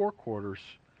 3, 4 quarters,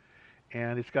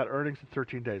 and it's got earnings in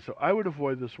 13 days. So I would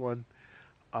avoid this one.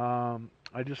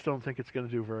 I just don't think it's going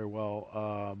to do very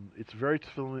well. It's very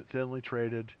thinly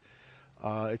traded.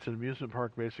 It's an amusement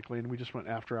park basically, and we just went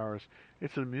after hours.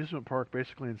 It's an amusement park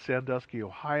basically in Sandusky,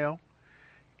 Ohio,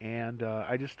 and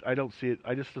I don't see it.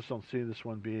 I just don't see this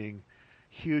one being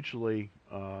hugely.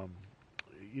 I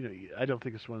don't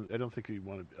think this one. I don't think you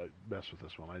want to mess with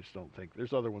this one. I just don't think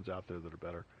there's other ones out there that are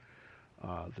better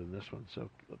than this one. So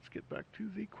let's get back to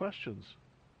the questions.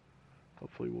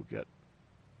 Hopefully, we'll get.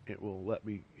 It will let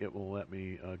me. It will let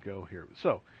me go here.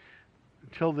 So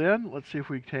until then, let's see if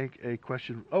we take a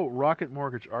question. Oh, Rocket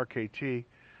Mortgage, RKT,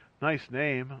 nice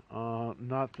name.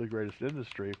 Not the greatest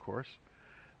industry, of course.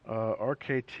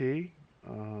 RKT,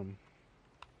 and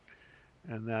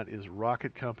that is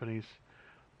Rocket Companies.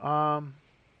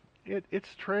 It's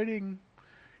trading,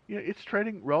 it's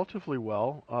trading relatively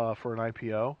well for an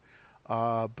IPO,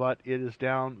 but it is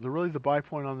down. The buy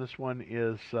point on this one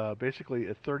is basically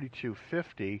at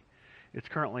 32.50. It's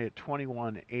currently at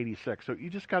 21.86. So you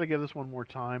just got to give this one more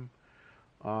time.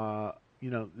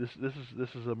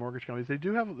 This is a mortgage company. They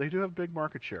do have big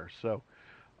market share. So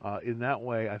in that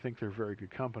way, I think they're a very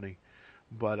good company.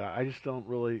 But I just don't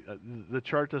really. The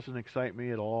chart doesn't excite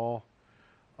me at all.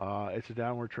 It's a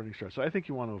downward trending chart. So I think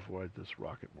you want to avoid this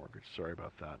Rocket Mortgage. Sorry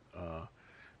about that.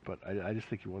 But I just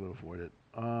think you want to avoid it.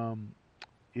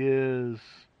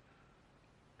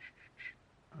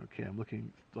 Okay, I'm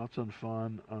looking. Thoughts on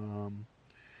fun.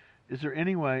 Is there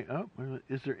any way?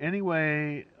 Is there any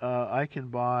way I can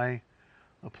buy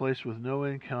a place with no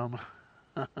income,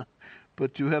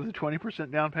 but do have the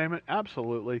 20% down payment?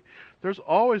 Absolutely. There's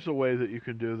always a way that you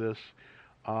can do this.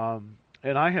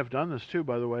 And I have done this too,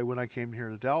 by the way. When I came here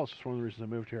to Dallas, it's one of the reasons I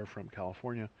moved here from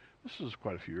California. This was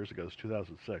quite a few years ago. It was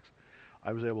 2006.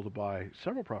 I was able to buy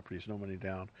several properties, no money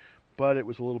down, but it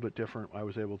was a little bit different. I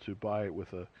was able to buy it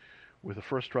with a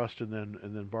first trust and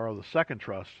then borrow the second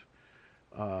trust,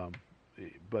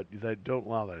 but they don't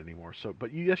allow that anymore. So,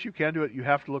 but yes, you can do it. You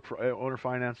have to look for owner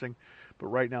financing, but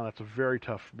right now that's a very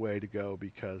tough way to go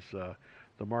because the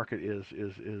market is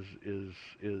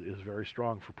very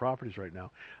strong for properties right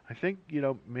now. I think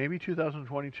maybe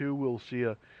 2022 we'll see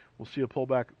a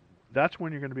pullback. That's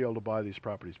when you're going to be able to buy these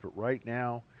properties. But right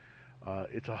now,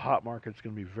 it's a hot market. It's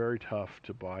going to be very tough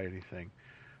to buy anything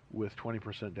with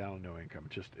 20% down and no income.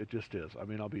 It just is. I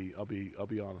mean, I'll be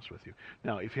honest with you.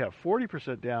 Now, if you have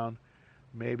 40% down,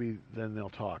 maybe then they'll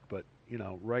talk. But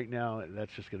right now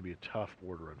that's just going to be a tough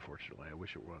order. Unfortunately, I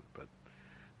wish it weren't, but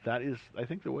that is, I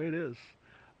think, the way it is.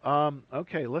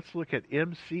 Okay, let's look at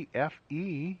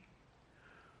MCFE.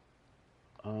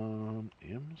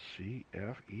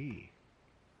 MCFE.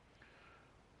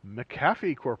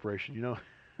 McAfee Corporation.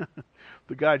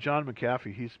 The guy John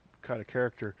McAfee. He's kind of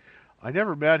character. I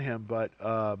never met him, but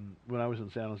when I was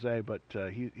in San Jose, but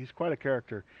he's quite a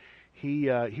character. He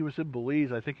was in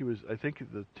Belize. I think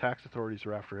the tax authorities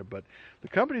are after him. But the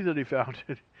company that he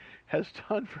founded has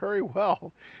done very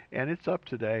well, and it's up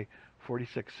today,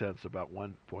 46 cents, about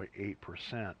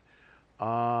 1.8%.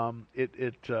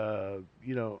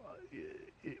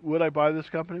 Would I buy this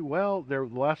company? Well, the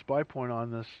last buy point on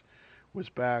this was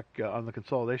back on the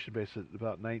consolidation base at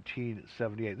about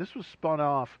 1978. This was spun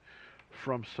off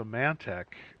from Symantec.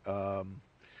 Um,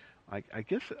 I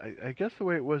guess the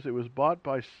way it was bought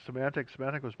by Symantec.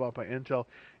 Symantec was bought by Intel.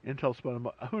 Intel spun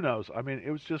them. Who knows? I mean,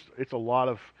 it's a lot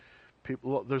of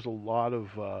people. There's a lot of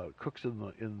cooks in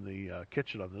the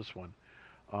kitchen on this one.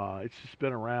 It's just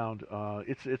been around.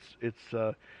 It's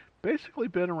basically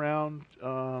been around. It's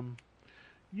an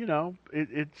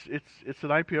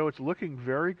IPO. It's looking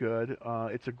very good.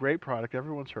 It's a great product.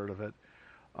 Everyone's heard of it.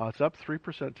 It's up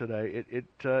 3% today.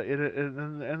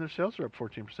 And their sales are up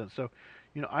 14%. So,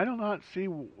 I do not see,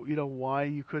 why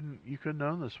you couldn't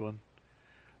own this one.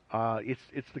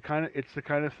 It's the kind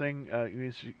of thing.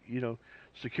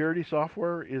 Security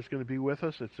software is going to be with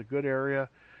us. It's a good area,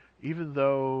 even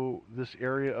though this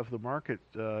area of the market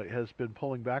has been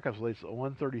pulling back as late as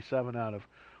 137 out of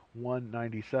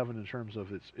 197 in terms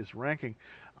of its ranking.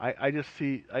 I just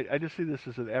see this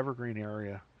as an evergreen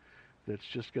area that's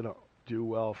just going to do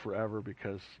well forever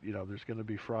because there's going to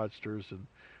be fraudsters and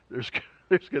there's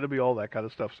there's going to be all that kind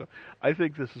of stuff. So I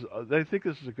think this is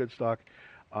a good stock,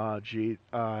 Jeet.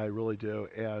 I really do.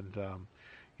 And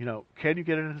can you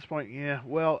get it at this point? Yeah.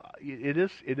 Well, it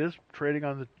is trading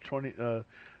on the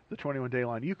 21-day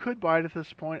line. You could buy it at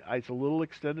this point. It's a little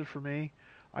extended for me.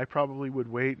 I probably would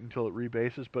wait until it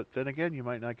rebases, but then again, you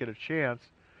might not get a chance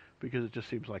because it just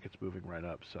seems like it's moving right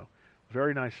up. So,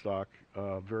 very nice stock,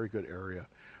 very good area.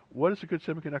 What is a good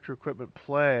semiconductor equipment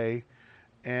play?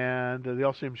 And they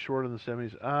all seem short on the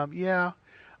semis. Yeah,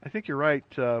 I think you're right,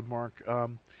 Mark.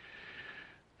 The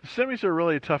semis are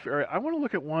really a tough area. I want to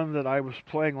look at one that I was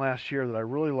playing last year that I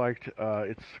really liked.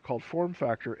 It's called Form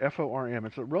Factor, FORM.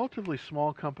 It's a relatively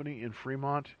small company in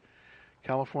Fremont,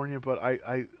 California, but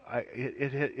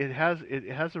it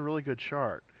has a really good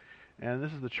chart, and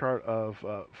this is the chart of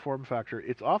Form Factor.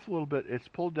 It's off a little bit. It's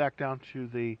pulled back down to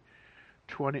the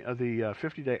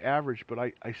 50-day average, but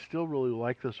I still really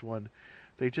like this one.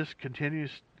 They just continues.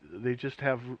 They just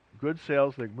have good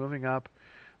sales. They're moving up.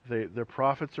 Their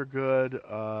profits are good.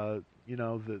 The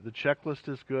checklist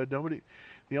is good.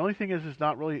 The only thing is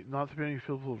not that many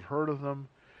people have heard of them,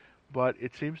 but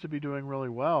it seems to be doing really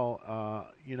well.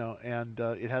 And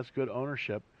it has good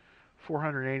ownership.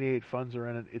 488 funds are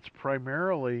in it. It's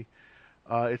primarily,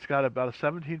 it's got about a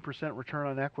 17% return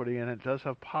on equity, and it does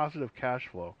have positive cash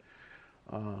flow.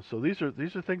 So these are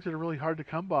things that are really hard to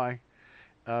come by.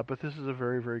 But this is a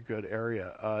very, very good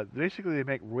area. Basically, they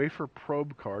make wafer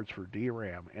probe cards for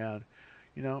DRAM, and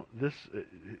this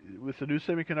with the new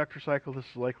semiconductor cycle, this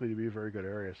is likely to be a very good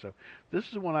area. So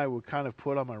this is one I would kind of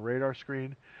put on my radar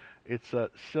screen. It's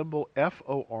a symbol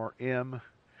FORM,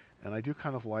 and I do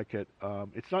kind of like it.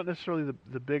 It's not necessarily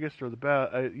the biggest or the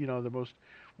best, the most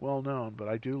well known, but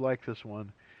I do like this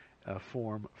one,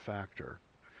 Form Factor.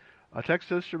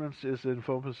 Texas Instruments is in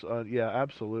focus. Yeah,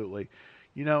 absolutely.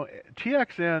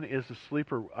 TXN is a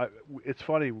sleeper. It's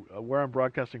funny, where I'm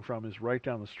broadcasting from is right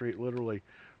down the street, literally,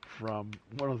 from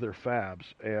one of their fabs.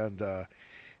 And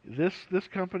this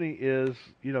company is,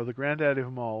 the granddaddy of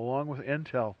them all. Along with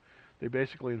Intel, they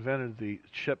basically invented the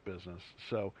chip business.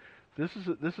 So this is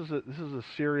a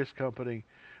serious company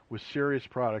with serious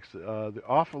products. They're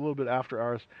off a little bit after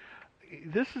hours.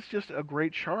 This is just a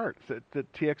great chart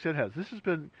that TXN has. This has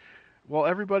been, well,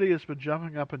 everybody has been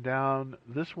jumping up and down.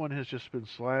 This one has just been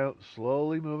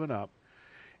slowly moving up,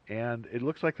 and it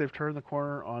looks like they've turned the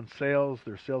corner on sales.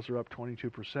 Their sales are up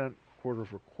 22% quarter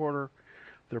over quarter.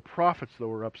 Their profits,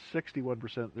 though, are up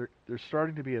 61%. They're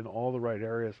starting to be in all the right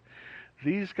areas.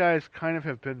 These guys kind of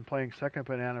have been playing second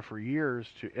banana for years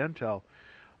to Intel,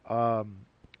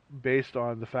 based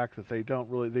on the fact that they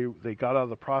got out of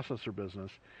the processor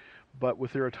business. But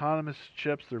with their autonomous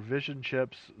chips, their vision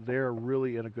chips, they're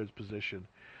really in a good position.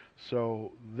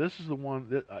 So this is the one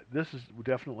this is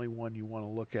definitely one you want to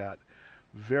look at.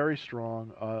 Very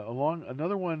strong. Along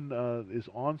another one is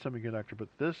on semiconductor,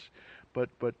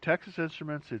 but Texas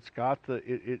Instruments, it's got the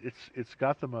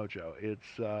mojo.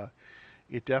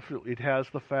 It has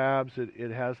the fabs.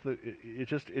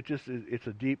 It's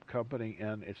a deep company,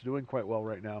 and it's doing quite well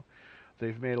right now.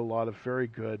 They've made a lot of very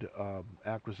good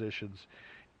acquisitions.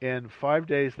 In 5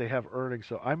 days, they have earnings,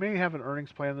 so I may have an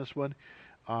earnings plan this one.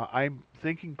 I'm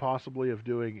thinking possibly of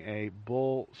doing a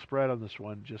bull spread on this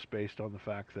one, just based on the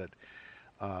fact that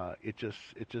it just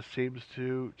seems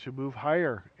to move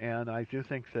higher, and I do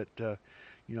think that they're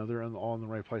all in the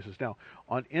right places. Now,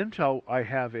 on Intel, I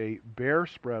have a bear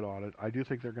spread on it. I do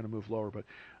think they're going to move lower, but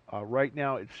right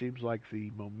now it seems like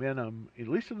the momentum, at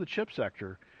least in the chip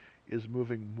sector, is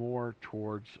moving more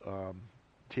towards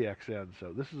TXN.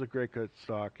 So this is a great good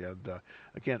stock, and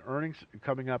again, earnings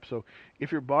coming up. So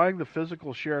if you're buying the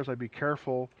physical shares, I'd be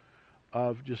careful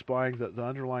of just buying the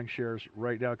underlying shares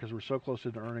right now because we're so close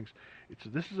into earnings.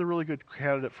 This is a really good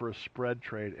candidate for a spread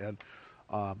trade, and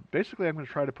basically I'm going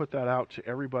to try to put that out to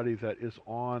everybody that is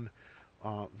on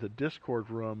the Discord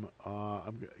room.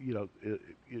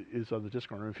 Is on the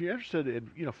Discord room. If you're interested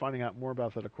in finding out more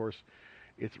about that, of course,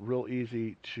 it's real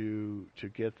easy to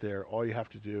get there. All you have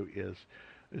to do is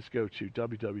go to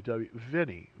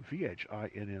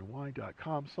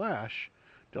www.vinny.com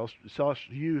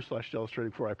 /u/Dallas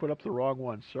Trading Floor. I put up the wrong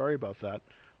one. Sorry about that.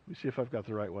 Let me see if I've got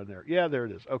the right one there. Yeah, there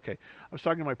it is. Okay. I was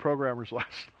talking to my programmers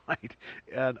last night,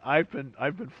 and I've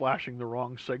been flashing the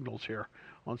wrong signals here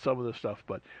on some of this stuff.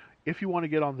 But if you want to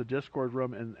get on the Discord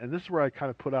room, and this is where I kind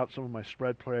of put out some of my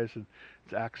spread plays, and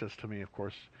it's access to me, of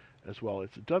course, as well.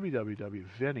 It's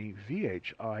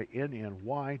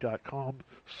www.vinny.com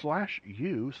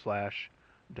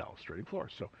 /u/Dallas Trading Floor.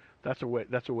 So that's a way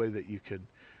that you can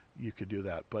do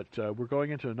that. But we're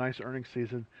going into a nice earnings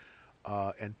season,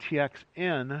 and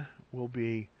TXN will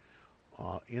be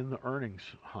in the earnings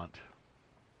hunt.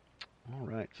 All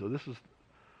right, so this is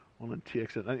one in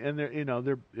TXN, and they're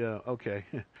okay.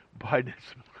 Biden.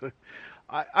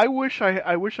 I wish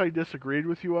I disagreed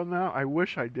with you on that. I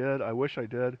wish I did.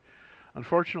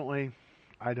 Unfortunately,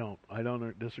 I don't. I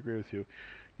don't disagree with you.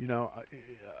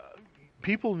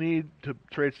 People need to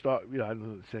trade stock. I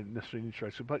don't necessarily need to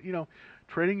trade, but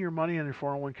trading your money in your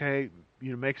 401k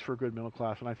makes for a good middle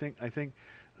class. And I think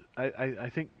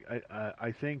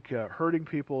hurting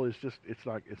people is just it's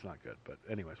not good. But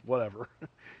anyways, whatever.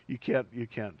 you can't you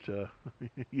can't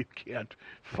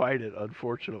fight it,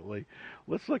 unfortunately.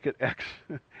 Let's look at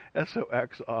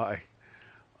SOXI.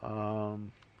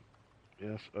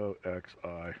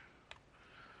 SOXI.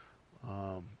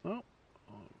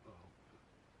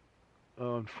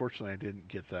 Unfortunately, I didn't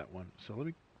get that one. So let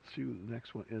me see what the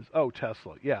next one is. Oh,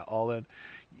 Tesla. Yeah, all in.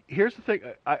 Here's the thing.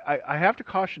 I have to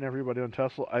caution everybody on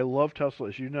Tesla. I love Tesla.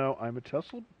 As you know, I'm a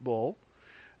Tesla bull,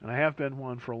 and I have been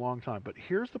one for a long time. But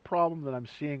here's the problem that I'm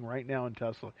seeing right now in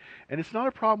Tesla. And it's not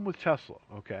a problem with Tesla,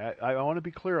 okay? I want to be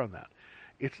clear on that.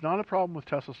 It's not a problem with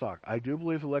Tesla stock. I do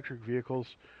believe electric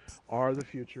vehicles are the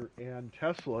future, and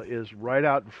Tesla is right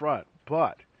out in front.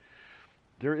 But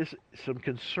there is some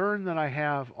concern that I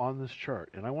have on this chart,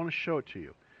 and I want to show it to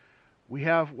you. We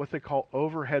have what they call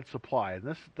overhead supply,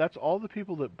 and that's all the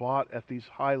people that bought at these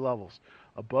high levels,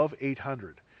 above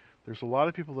 800. There's a lot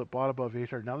of people that bought above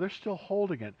 800. Now they're still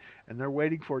holding it, and they're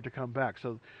waiting for it to come back.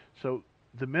 So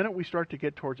the minute we start to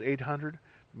get towards 800,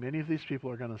 many of these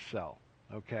people are going to sell,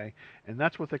 okay? And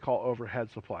that's what they call overhead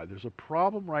supply. There's a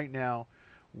problem right now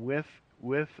with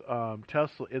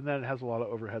Tesla in that it has a lot of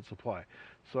overhead supply.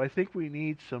 So I think we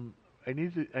need I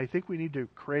think we need to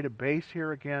create a base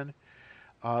here again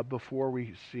before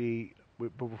we see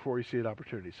an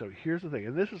opportunity. So here's the thing,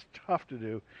 and this is tough to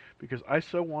do because I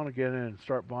so want to get in and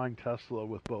start buying Tesla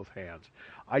with both hands.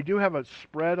 I do have a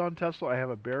spread on Tesla. I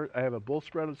have a bull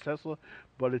spread on Tesla,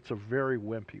 but it's a very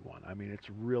wimpy one. I mean, it's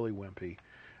really wimpy.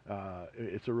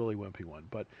 It's a really wimpy one.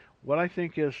 But what I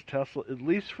think is Tesla, at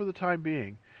least for the time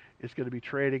being, is going to be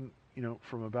trading,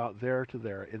 from about there to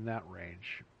there in that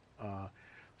range.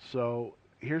 So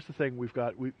here's the thing: we've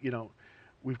got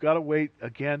to wait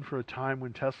again for a time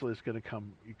when Tesla is going to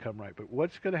come right. But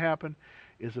what's going to happen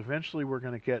is eventually we're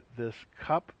going to get this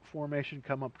cup formation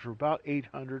come up to about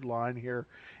 800 line here.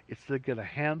 It's going to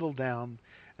handle down,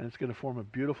 and it's going to form a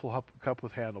beautiful cup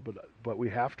with handle. But we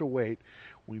have to wait.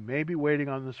 We may be waiting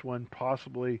on this one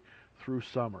possibly through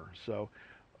summer. So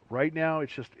right now,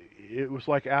 it was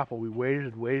like Apple. We waited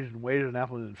and waited and waited on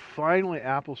Apple, and then finally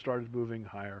Apple started moving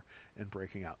higher and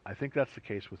breaking out. I think that's the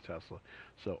case with Tesla.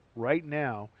 So right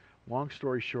now, long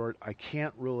story short, I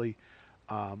can't really,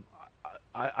 I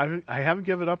haven't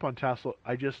given up on Tesla.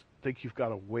 I just think you've got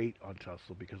to wait on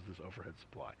Tesla because of this overhead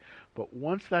supply. But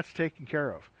once that's taken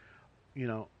care of,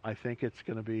 I think it's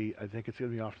going to be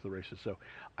off to the races. So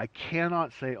I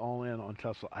cannot say all in on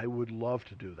Tesla. I would love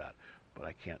to do that, but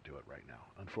I can't do it right now,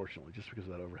 unfortunately, just because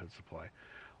of that overhead supply.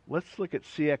 Let's look at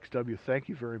CXW. Thank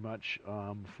you very much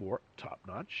for top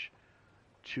notch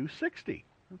 260.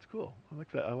 That's cool. I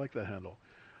like that handle.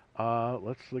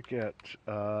 Let's look at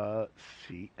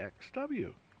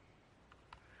CXW.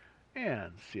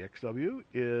 And CXW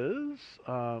is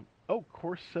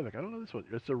Core Civic. I don't know this one.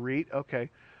 It's a REIT.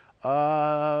 Okay.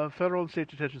 Federal and state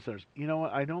detention centers. You know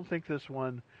what? I don't think this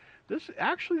one. This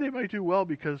actually they might do well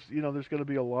because there's going to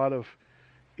be a lot of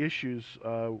issues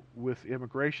with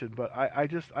immigration. But I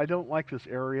don't like this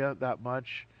area that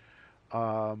much.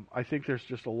 I think there's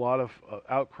just a lot of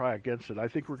outcry against it. I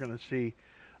think we're going to see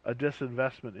a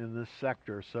disinvestment in this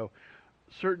sector. So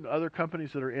certain other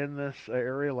companies that are in this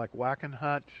area, like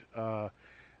Wackenhut,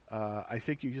 I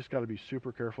think you just got to be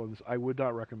super careful in this. I would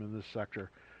not recommend this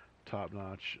sector top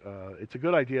notch. It's a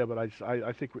good idea, but I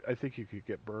think you could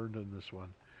get burned in this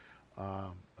one.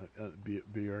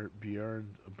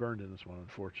 Burned in this one,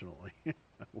 unfortunately.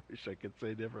 I wish I could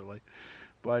say differently,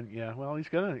 but yeah, well, he's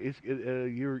gonna.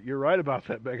 You're right about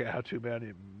that mega how too,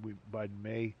 man. Biden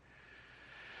may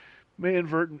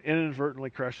inadvertently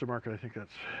crash the market. I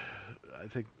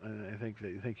think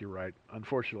you're right.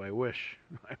 Unfortunately, I wish,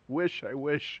 I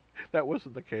wish that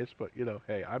wasn't the case. But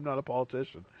hey, I'm not a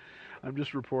politician. I'm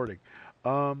just reporting.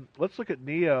 Let's look at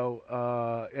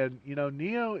Neo, and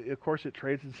Neo, of course, it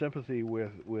trades in sympathy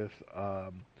with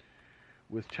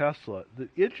Tesla. The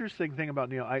interesting thing about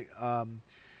Neo,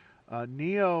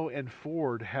 Neo and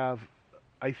Ford have,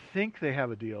 I think they have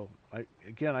a deal. I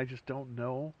just don't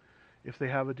know if they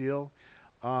have a deal.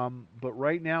 But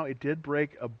right now, it did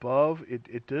break above.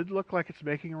 It did look like it's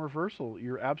making a reversal.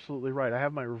 You're absolutely right. I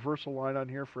have my reversal line on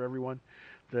here for everyone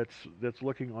that's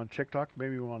looking on TikTok.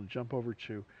 Maybe we want to jump over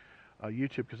to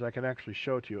YouTube because I can actually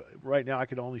show it to you. Right now, I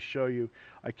can only show you.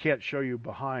 I can't show you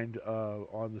behind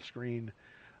on the screen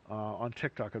on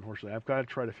TikTok, unfortunately. I've got to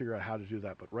try to figure out how to do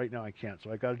that, but right now I can't.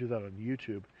 So I got to do that on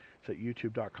YouTube. It's at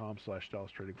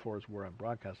youtube.com/DallasTradingFloor is where I'm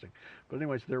broadcasting. But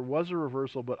anyways, there was a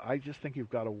reversal, but I just think you've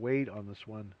got to wait on this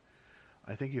one.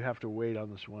 I think you have to wait on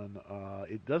this one.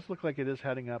 It does look like it is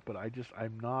heading up, but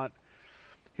I'm not.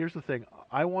 Here's the thing.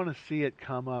 I want to see it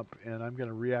come up, and I'm going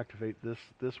to reactivate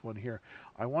this one here.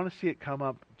 I want to see it come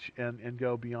up and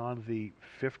go beyond the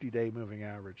 50-day moving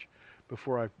average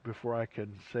before I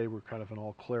can say we're kind of an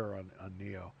all clear on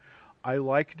Neo. I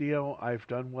like Neo. I've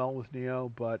done well with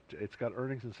Neo, but it's got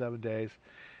earnings in 7 days.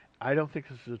 I don't think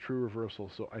this is a true reversal,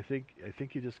 so I think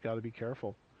you just got to be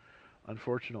careful.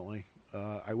 Unfortunately,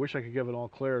 I wish I could give it all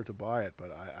clear to buy it,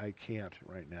 but I can't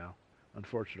right now.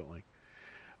 Unfortunately.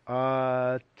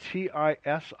 TISI.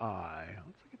 Let's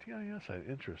look at TISI.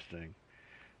 Interesting.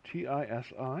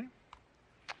 TISI.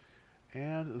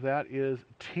 And that is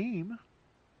team.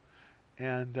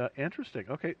 And interesting.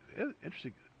 Okay,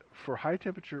 interesting. For high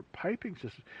temperature piping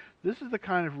systems, this is the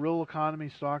kind of real economy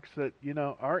stocks that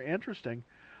are interesting.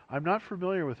 I'm not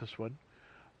familiar with this one.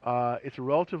 It's a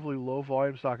relatively low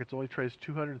volume stock. It only trades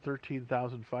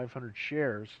 213,500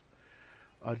 shares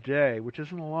a day, which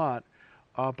isn't a lot.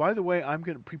 By the way, I'm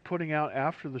going to be putting out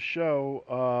after the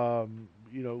show,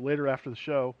 later after the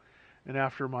show, and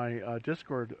after my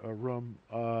Discord room,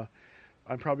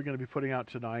 I'm probably going to be putting out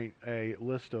tonight a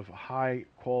list of high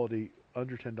quality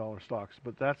under $10 stocks.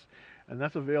 But that's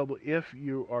available if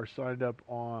you are signed up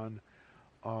on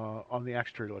the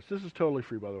ActionTrader list. This is totally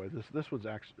free, by the way. This one's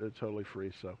totally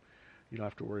free, so you don't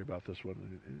have to worry about this one.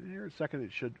 And here in a second,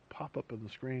 it should pop up on the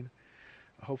screen.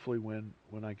 Hopefully when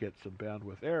I get some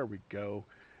bandwidth. There we go.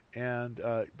 And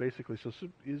basically, so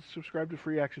you subscribe to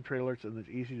free ActionTrade alerts, and it's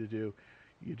easy to do.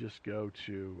 You just go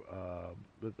to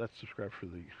that's subscribe for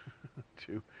the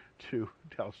to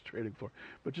Dallas Trading Floor,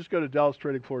 but just go to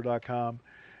DallasTradingFloor.com,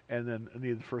 and then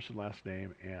need the first and last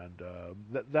name, and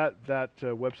that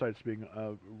website's being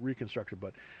reconstructed,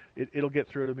 but it'll get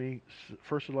through to me.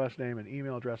 First and last name and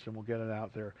email address, and we'll get it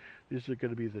out there. These are going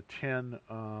to be the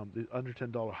the under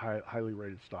 $10 highly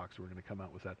rated stocks. We're going to come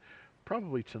out with that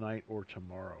probably tonight or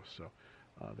tomorrow. So.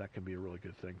 That can be a really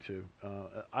good thing too.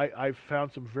 I've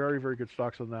found some very, very good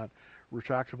stocks on that.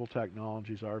 Retractable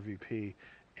Technologies, RVP,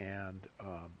 and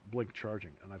Blink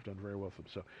Charging, and I've done very well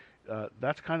with them. So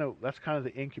that's kind of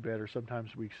the incubator.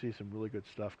 Sometimes we see some really good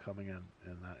stuff coming in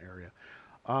that area.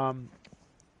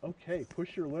 Okay,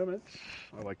 push your limits.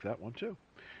 I like that one too.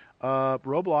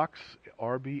 Roblox,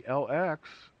 RBLX,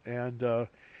 and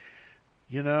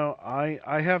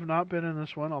I have not been in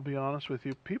this one. I'll be honest with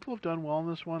you. People have done well in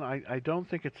this one. I don't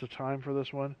think it's the time for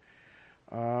this one.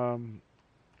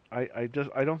 I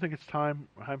don't think it's time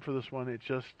for this one. It's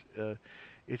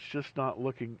just not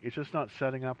looking. It's just not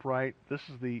setting up right. This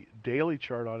is the daily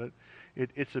chart on it.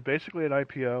 It's basically an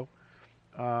IPO,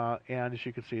 and as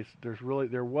you can see,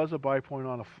 there was a buy point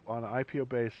on an IPO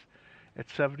base at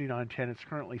 79.10. It's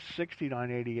currently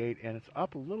 69.88, and it's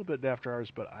up a little bit after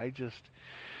hours. But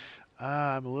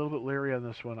I'm a little bit leery on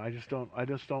this one. I just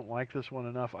don't like this one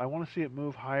enough. I want to see it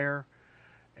move higher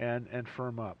and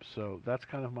firm up. So that's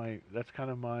kind of my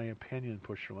opinion.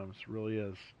 Push your limits really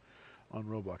is on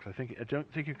Roblox. I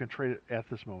don't think you can trade it at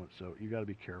this moment. So you got to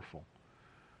be careful.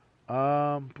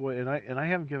 Boy, and I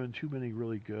haven't given too many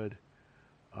really good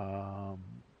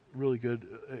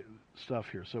stuff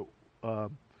here. So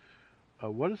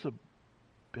what is a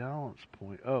balance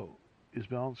point? Oh, is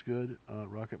balance good?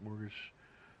 Rocket Mortgage.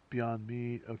 Beyond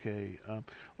Meat. Okay,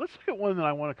 let's look at one that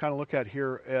I want to kind of look at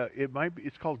here.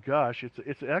 It's called Gush.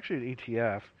 It's actually an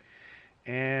ETF,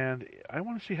 and I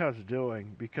want to see how it's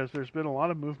doing because there's been a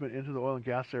lot of movement into the oil and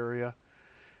gas area,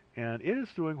 and it is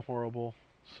doing horrible.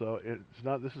 So it's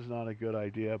not. This is not a good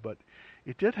idea, but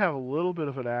it did have a little bit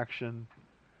of an action.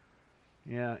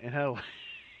 Yeah, it had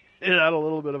it had a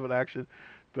little bit of an action,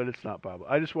 but it's not Bob.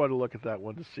 I just wanted to look at that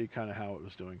one to see kind of how it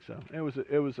was doing. So it was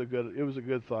a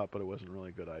good thought, but it wasn't really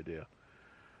a good idea.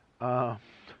 Uh,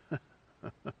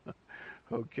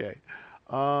 okay.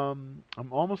 I'm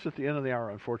almost at the end of the hour,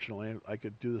 unfortunately. I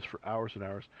could do this for hours and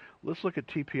hours. Let's look at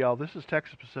TPL. This is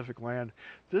Texas Pacific Land.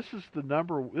 This is the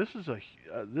number. This is a.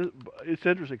 It's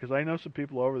interesting because I know some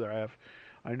people over there.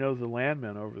 I know the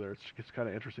landmen over there. It's kind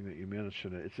of interesting that you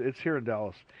mentioned it. It's here in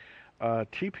Dallas.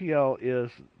 TPL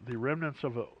is the remnants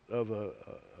of the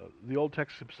old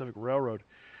Texas Pacific Railroad,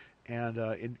 and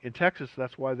in Texas,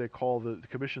 that's why they call the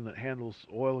commission that handles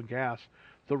oil and gas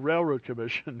the Railroad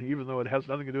Commission, even though it has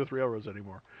nothing to do with railroads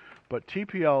anymore. But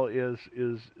TPL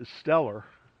is stellar.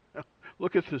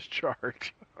 Look at this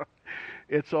chart.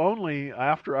 It's only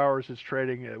after hours. It's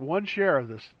trading one share of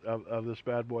this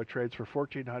bad boy trades for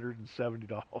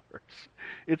 $1,470.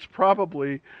 It's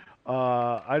probably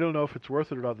I don't know if it's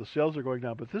worth it or not. The sales are going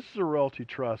down, but this is a royalty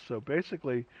trust. So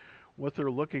basically, what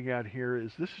they're looking at here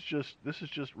is this is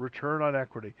just return on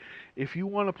equity. If you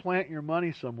want to plant your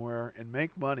money somewhere and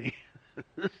make money,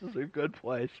 this is a good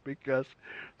place because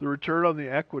the return on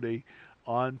the equity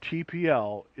on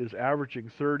TPL is averaging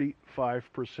 35%.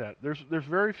 There's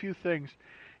very few things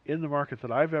in the market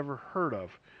that I've ever heard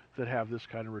of that have this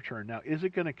kind of return. Now, is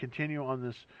it going to continue on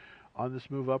this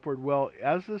move upward? Well,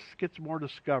 as this gets more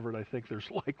discovered, I think there's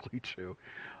likely to.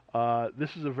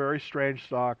 This is a very strange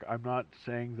stock. I'm not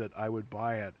saying that I would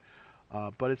buy it,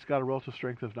 but it's got a relative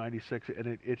strength of 96,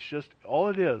 and it's just all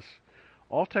it is.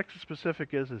 All Texas Pacific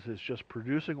is it's just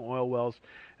producing oil wells,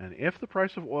 and if the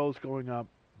price of oil is going up,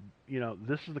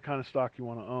 this is the kind of stock you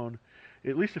want to own,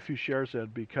 at least a few shares in,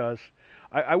 because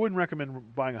I wouldn't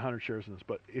recommend buying 100 shares in this,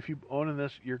 but if you own in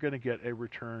this, you're going to get a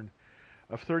return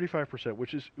of 35%,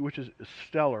 which is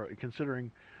stellar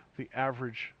considering the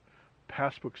average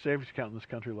passbook savings account in this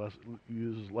country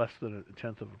uses less than a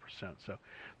tenth of a percent. So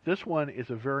this one is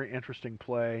a very interesting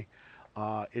play.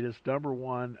 It is number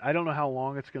one. I don't know how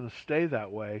long it's going to stay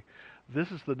that way. This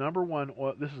is the number one.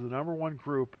 This is the number one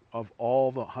group of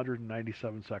all the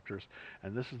 197 sectors,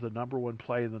 and this is the number one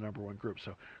play in the number one group.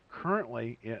 So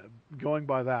currently, going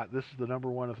by that, this is the number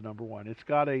one of number one. It's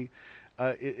got its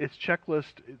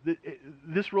checklist.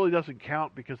 This really doesn't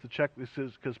count because the checklist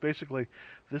is because basically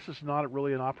this is not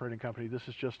really an operating company. This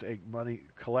is just a money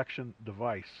collection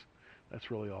device. That's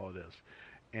really all it is.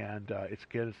 And it's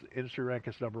industry rank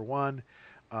is number one.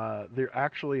 They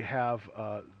actually have,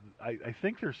 I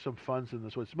think there's some funds in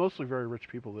this. It's mostly very rich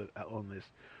people that own this.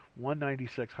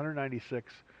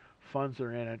 196 funds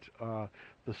are in it.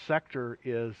 The sector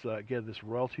is again this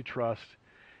royalty trust,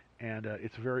 and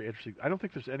it's very interesting. I don't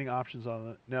think there's any options on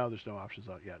it. No, there's no options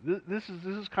on it yet. This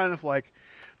is kind of like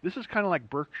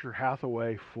Berkshire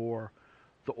Hathaway for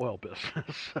the oil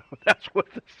business. So that's what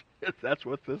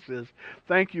this is.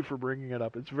 Thank you for bringing it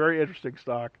up. It's a very interesting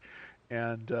stock,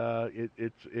 and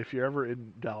it's if you're ever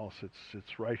in Dallas,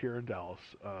 it's right here in Dallas,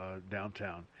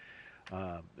 downtown.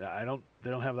 They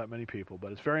don't have that many people,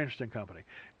 but it's a very interesting company.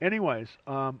 Anyways,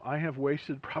 I have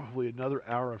wasted probably another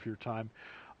hour of your time.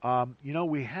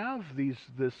 We have this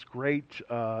great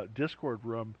Discord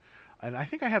room, and I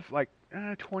think I have like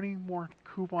 20 more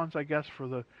coupons, I guess, for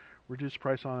the reduced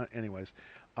price on it. Anyways,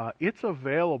 it's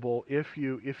available if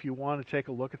you want to take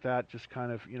a look at that. Just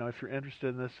kind of if you're interested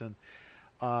in this and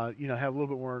have a little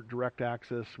bit more direct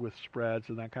access with spreads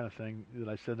and that kind of thing that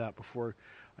I send out before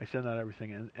I send out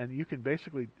everything, and you can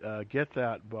basically get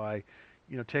that by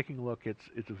taking a look.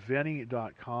 It's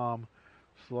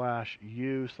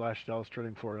venny.com/u/Dallas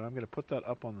Trading Floor, and I'm going to put that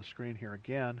up on the screen here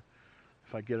again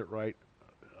if I get it right.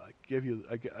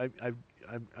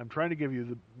 I'm trying to give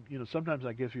you sometimes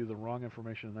I give you the wrong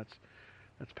information, and that's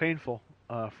painful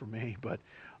for me. But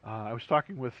I was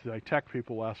talking with tech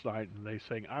people last night, and they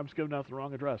saying I was giving out the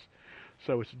wrong address.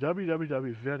 So it's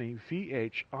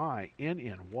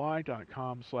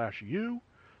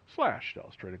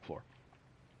www.vinny.com/u/Dallas Trading Floor.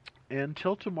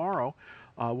 Until tomorrow,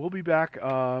 we'll be back.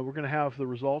 We're going to have the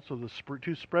results of the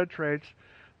two spread trades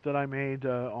that I made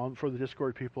for the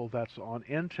Discord people. That's on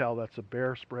Intel. That's a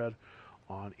bear spread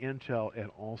on Intel and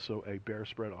also a bear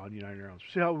spread on United Airlines.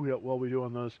 See how well we do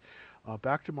on those.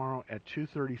 Back tomorrow at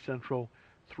 2:30 Central,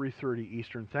 3:30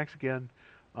 Eastern. Thanks again.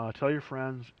 Tell your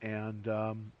friends and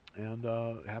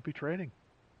happy trading.